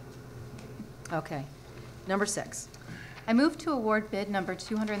 Abstentions? Okay. Number 6. I move to award bid number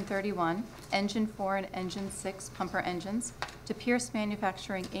 231, Engine 4 and Engine 6 pumper engines to Pierce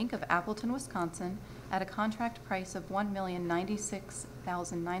Manufacturing, Inc. of Appleton, Wisconsin, at a contract price of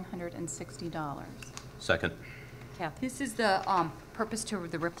 $1,096,960. Second. Kathy? This is the purpose to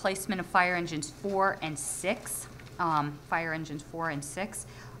the replacement of fire engines 4 and 6. Fire engines 4 and 6.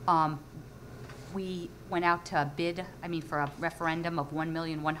 We went out to bid, for a referendum of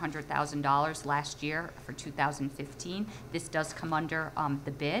 $1,100,000 last year for 2015. This does come under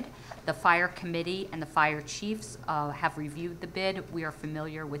the bid. The fire committee and the fire chiefs have reviewed the bid. We are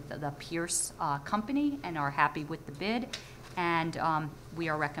familiar with the Pierce company and are happy with the bid. And we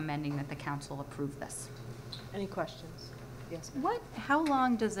are recommending that the council approve this. Any questions? Yes, ma'am. How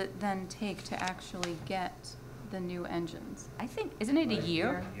long does it then take to actually get the new engines? I think, isn't it a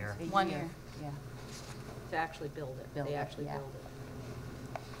year? 1 year. Yeah. To actually build it. Build They it, actually yeah. build it.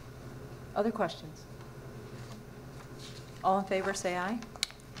 Other questions? All in favor say aye.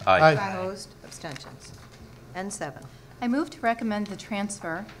 Aye. Opposed? Abstentions? N7. I move to recommend the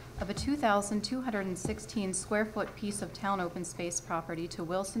transfer of a 2,216 square foot piece of town open space property to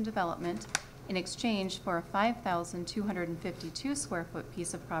Wilson Development in exchange for a 5,252 square foot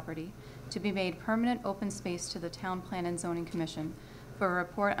piece of property to be made permanent open space to the Town Plan and Zoning Commission for a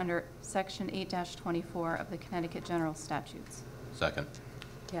report under Section 8-24 of the Connecticut General Statutes. Second.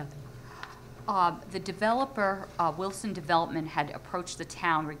 Kathy? The developer, Wilson Development, had approached the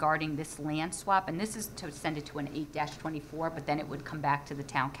town regarding this land swap, and this is to send it to an 8-24, but then it would come back to the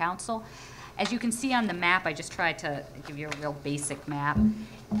town council. As you can see on the map, I just tried to give you a real basic map.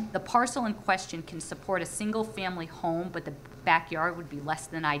 The parcel in question can support a single-family home, but the backyard would be less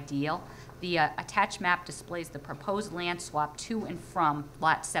than ideal. The attached map displays the proposed land swap to and from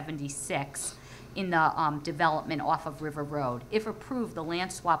Lot 76 in the development off of River Road. If approved, the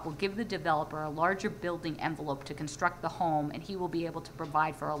land swap will give the developer a larger building envelope to construct the home, and he will be able to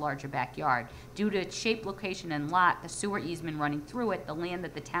provide for a larger backyard. Due to its shape, location, and lot, the sewer easement running through it, the land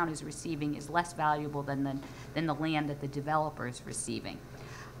that the town is receiving is less valuable than the land that the developer is receiving.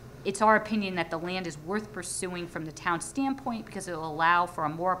 It's our opinion that the land is worth pursuing from the town standpoint because it will allow for a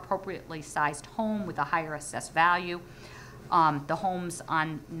more appropriately sized home with a higher assessed value. The homes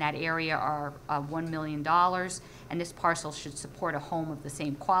in that area are $1 million, and this parcel should support a home of the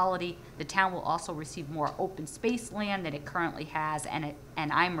same quality. The town will also receive more open space land than it currently has, and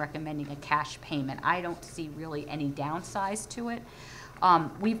I'm recommending a cash payment. I don't see really any downsides to it.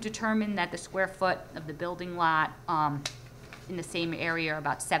 We've determined that the square foot of the building lot in the same area are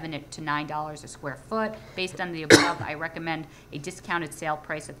about $7 to $9 a square foot. Based on the above, I recommend a discounted sale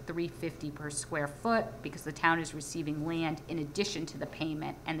price of $350 per square foot because the town is receiving land in addition to the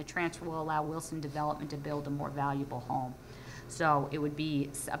payment, and the transfer will allow Wilson Development to build a more valuable home. So it would be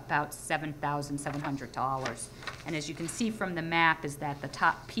about $7,700. And as you can see from the map is that the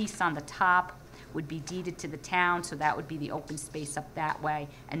top piece on the top would be deeded to the town, so that would be the open space up that way.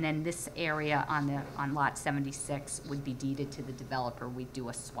 And then this area on lot 76 would be deeded to the developer. We'd do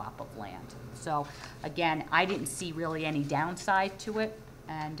a swap of land. So again, I didn't see really any downside to it,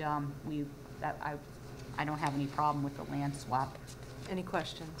 and I don't have any problem with the land swap. Any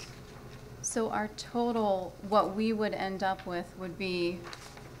questions? So our total, what we would end up with would be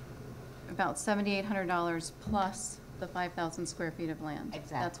about $7,800 plus the 5,000 square feet of land.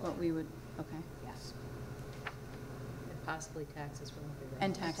 Exactly. That's what we would, okay. Yes. And possibly taxes from the bigger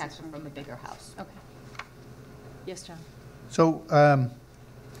And house. taxes From a bigger house. Okay. Yes, John? So,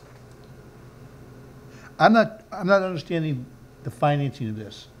 I'm not understanding the financing of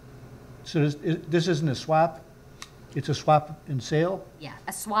this. So this isn't a swap? It's a swap and sale? Yeah,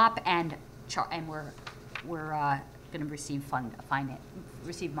 a swap, and we're going to receive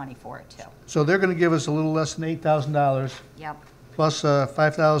receive money for it too. So they're going to give us a little less than $8,000 Yep. plus a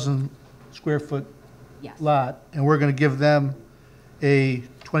 5,000 square foot Yes. lot, and we're going to give them a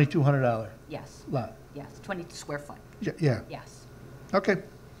 $2,200 Yes. lot. Yes. 20 square foot. Yeah. Yes. Okay.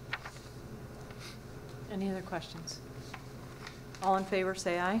 Any other questions? All in favor,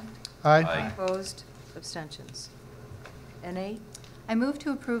 say aye. Aye. Aye. Opposed? Abstentions? N8. I move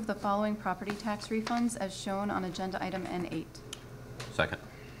to approve the following property tax refunds as shown on agenda item N8. Second.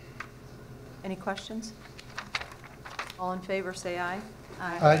 Any questions? All in favor, say aye.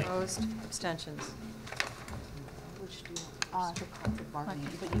 Aye. Opposed, abstentions. Which do you, the collective bargaining,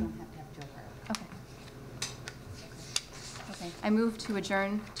 but you don't have to have Joe Barrow. Okay. Okay. I move to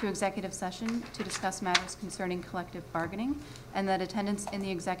adjourn to executive session to discuss matters concerning collective bargaining, and that attendance in the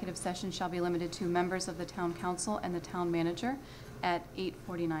executive session shall be limited to members of the town council and the town manager at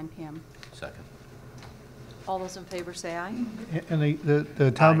 8:49 PM. Second. All those in favor, say aye. And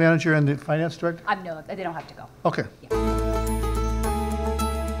the town manager and the finance director? No, they don't have to go. Okay.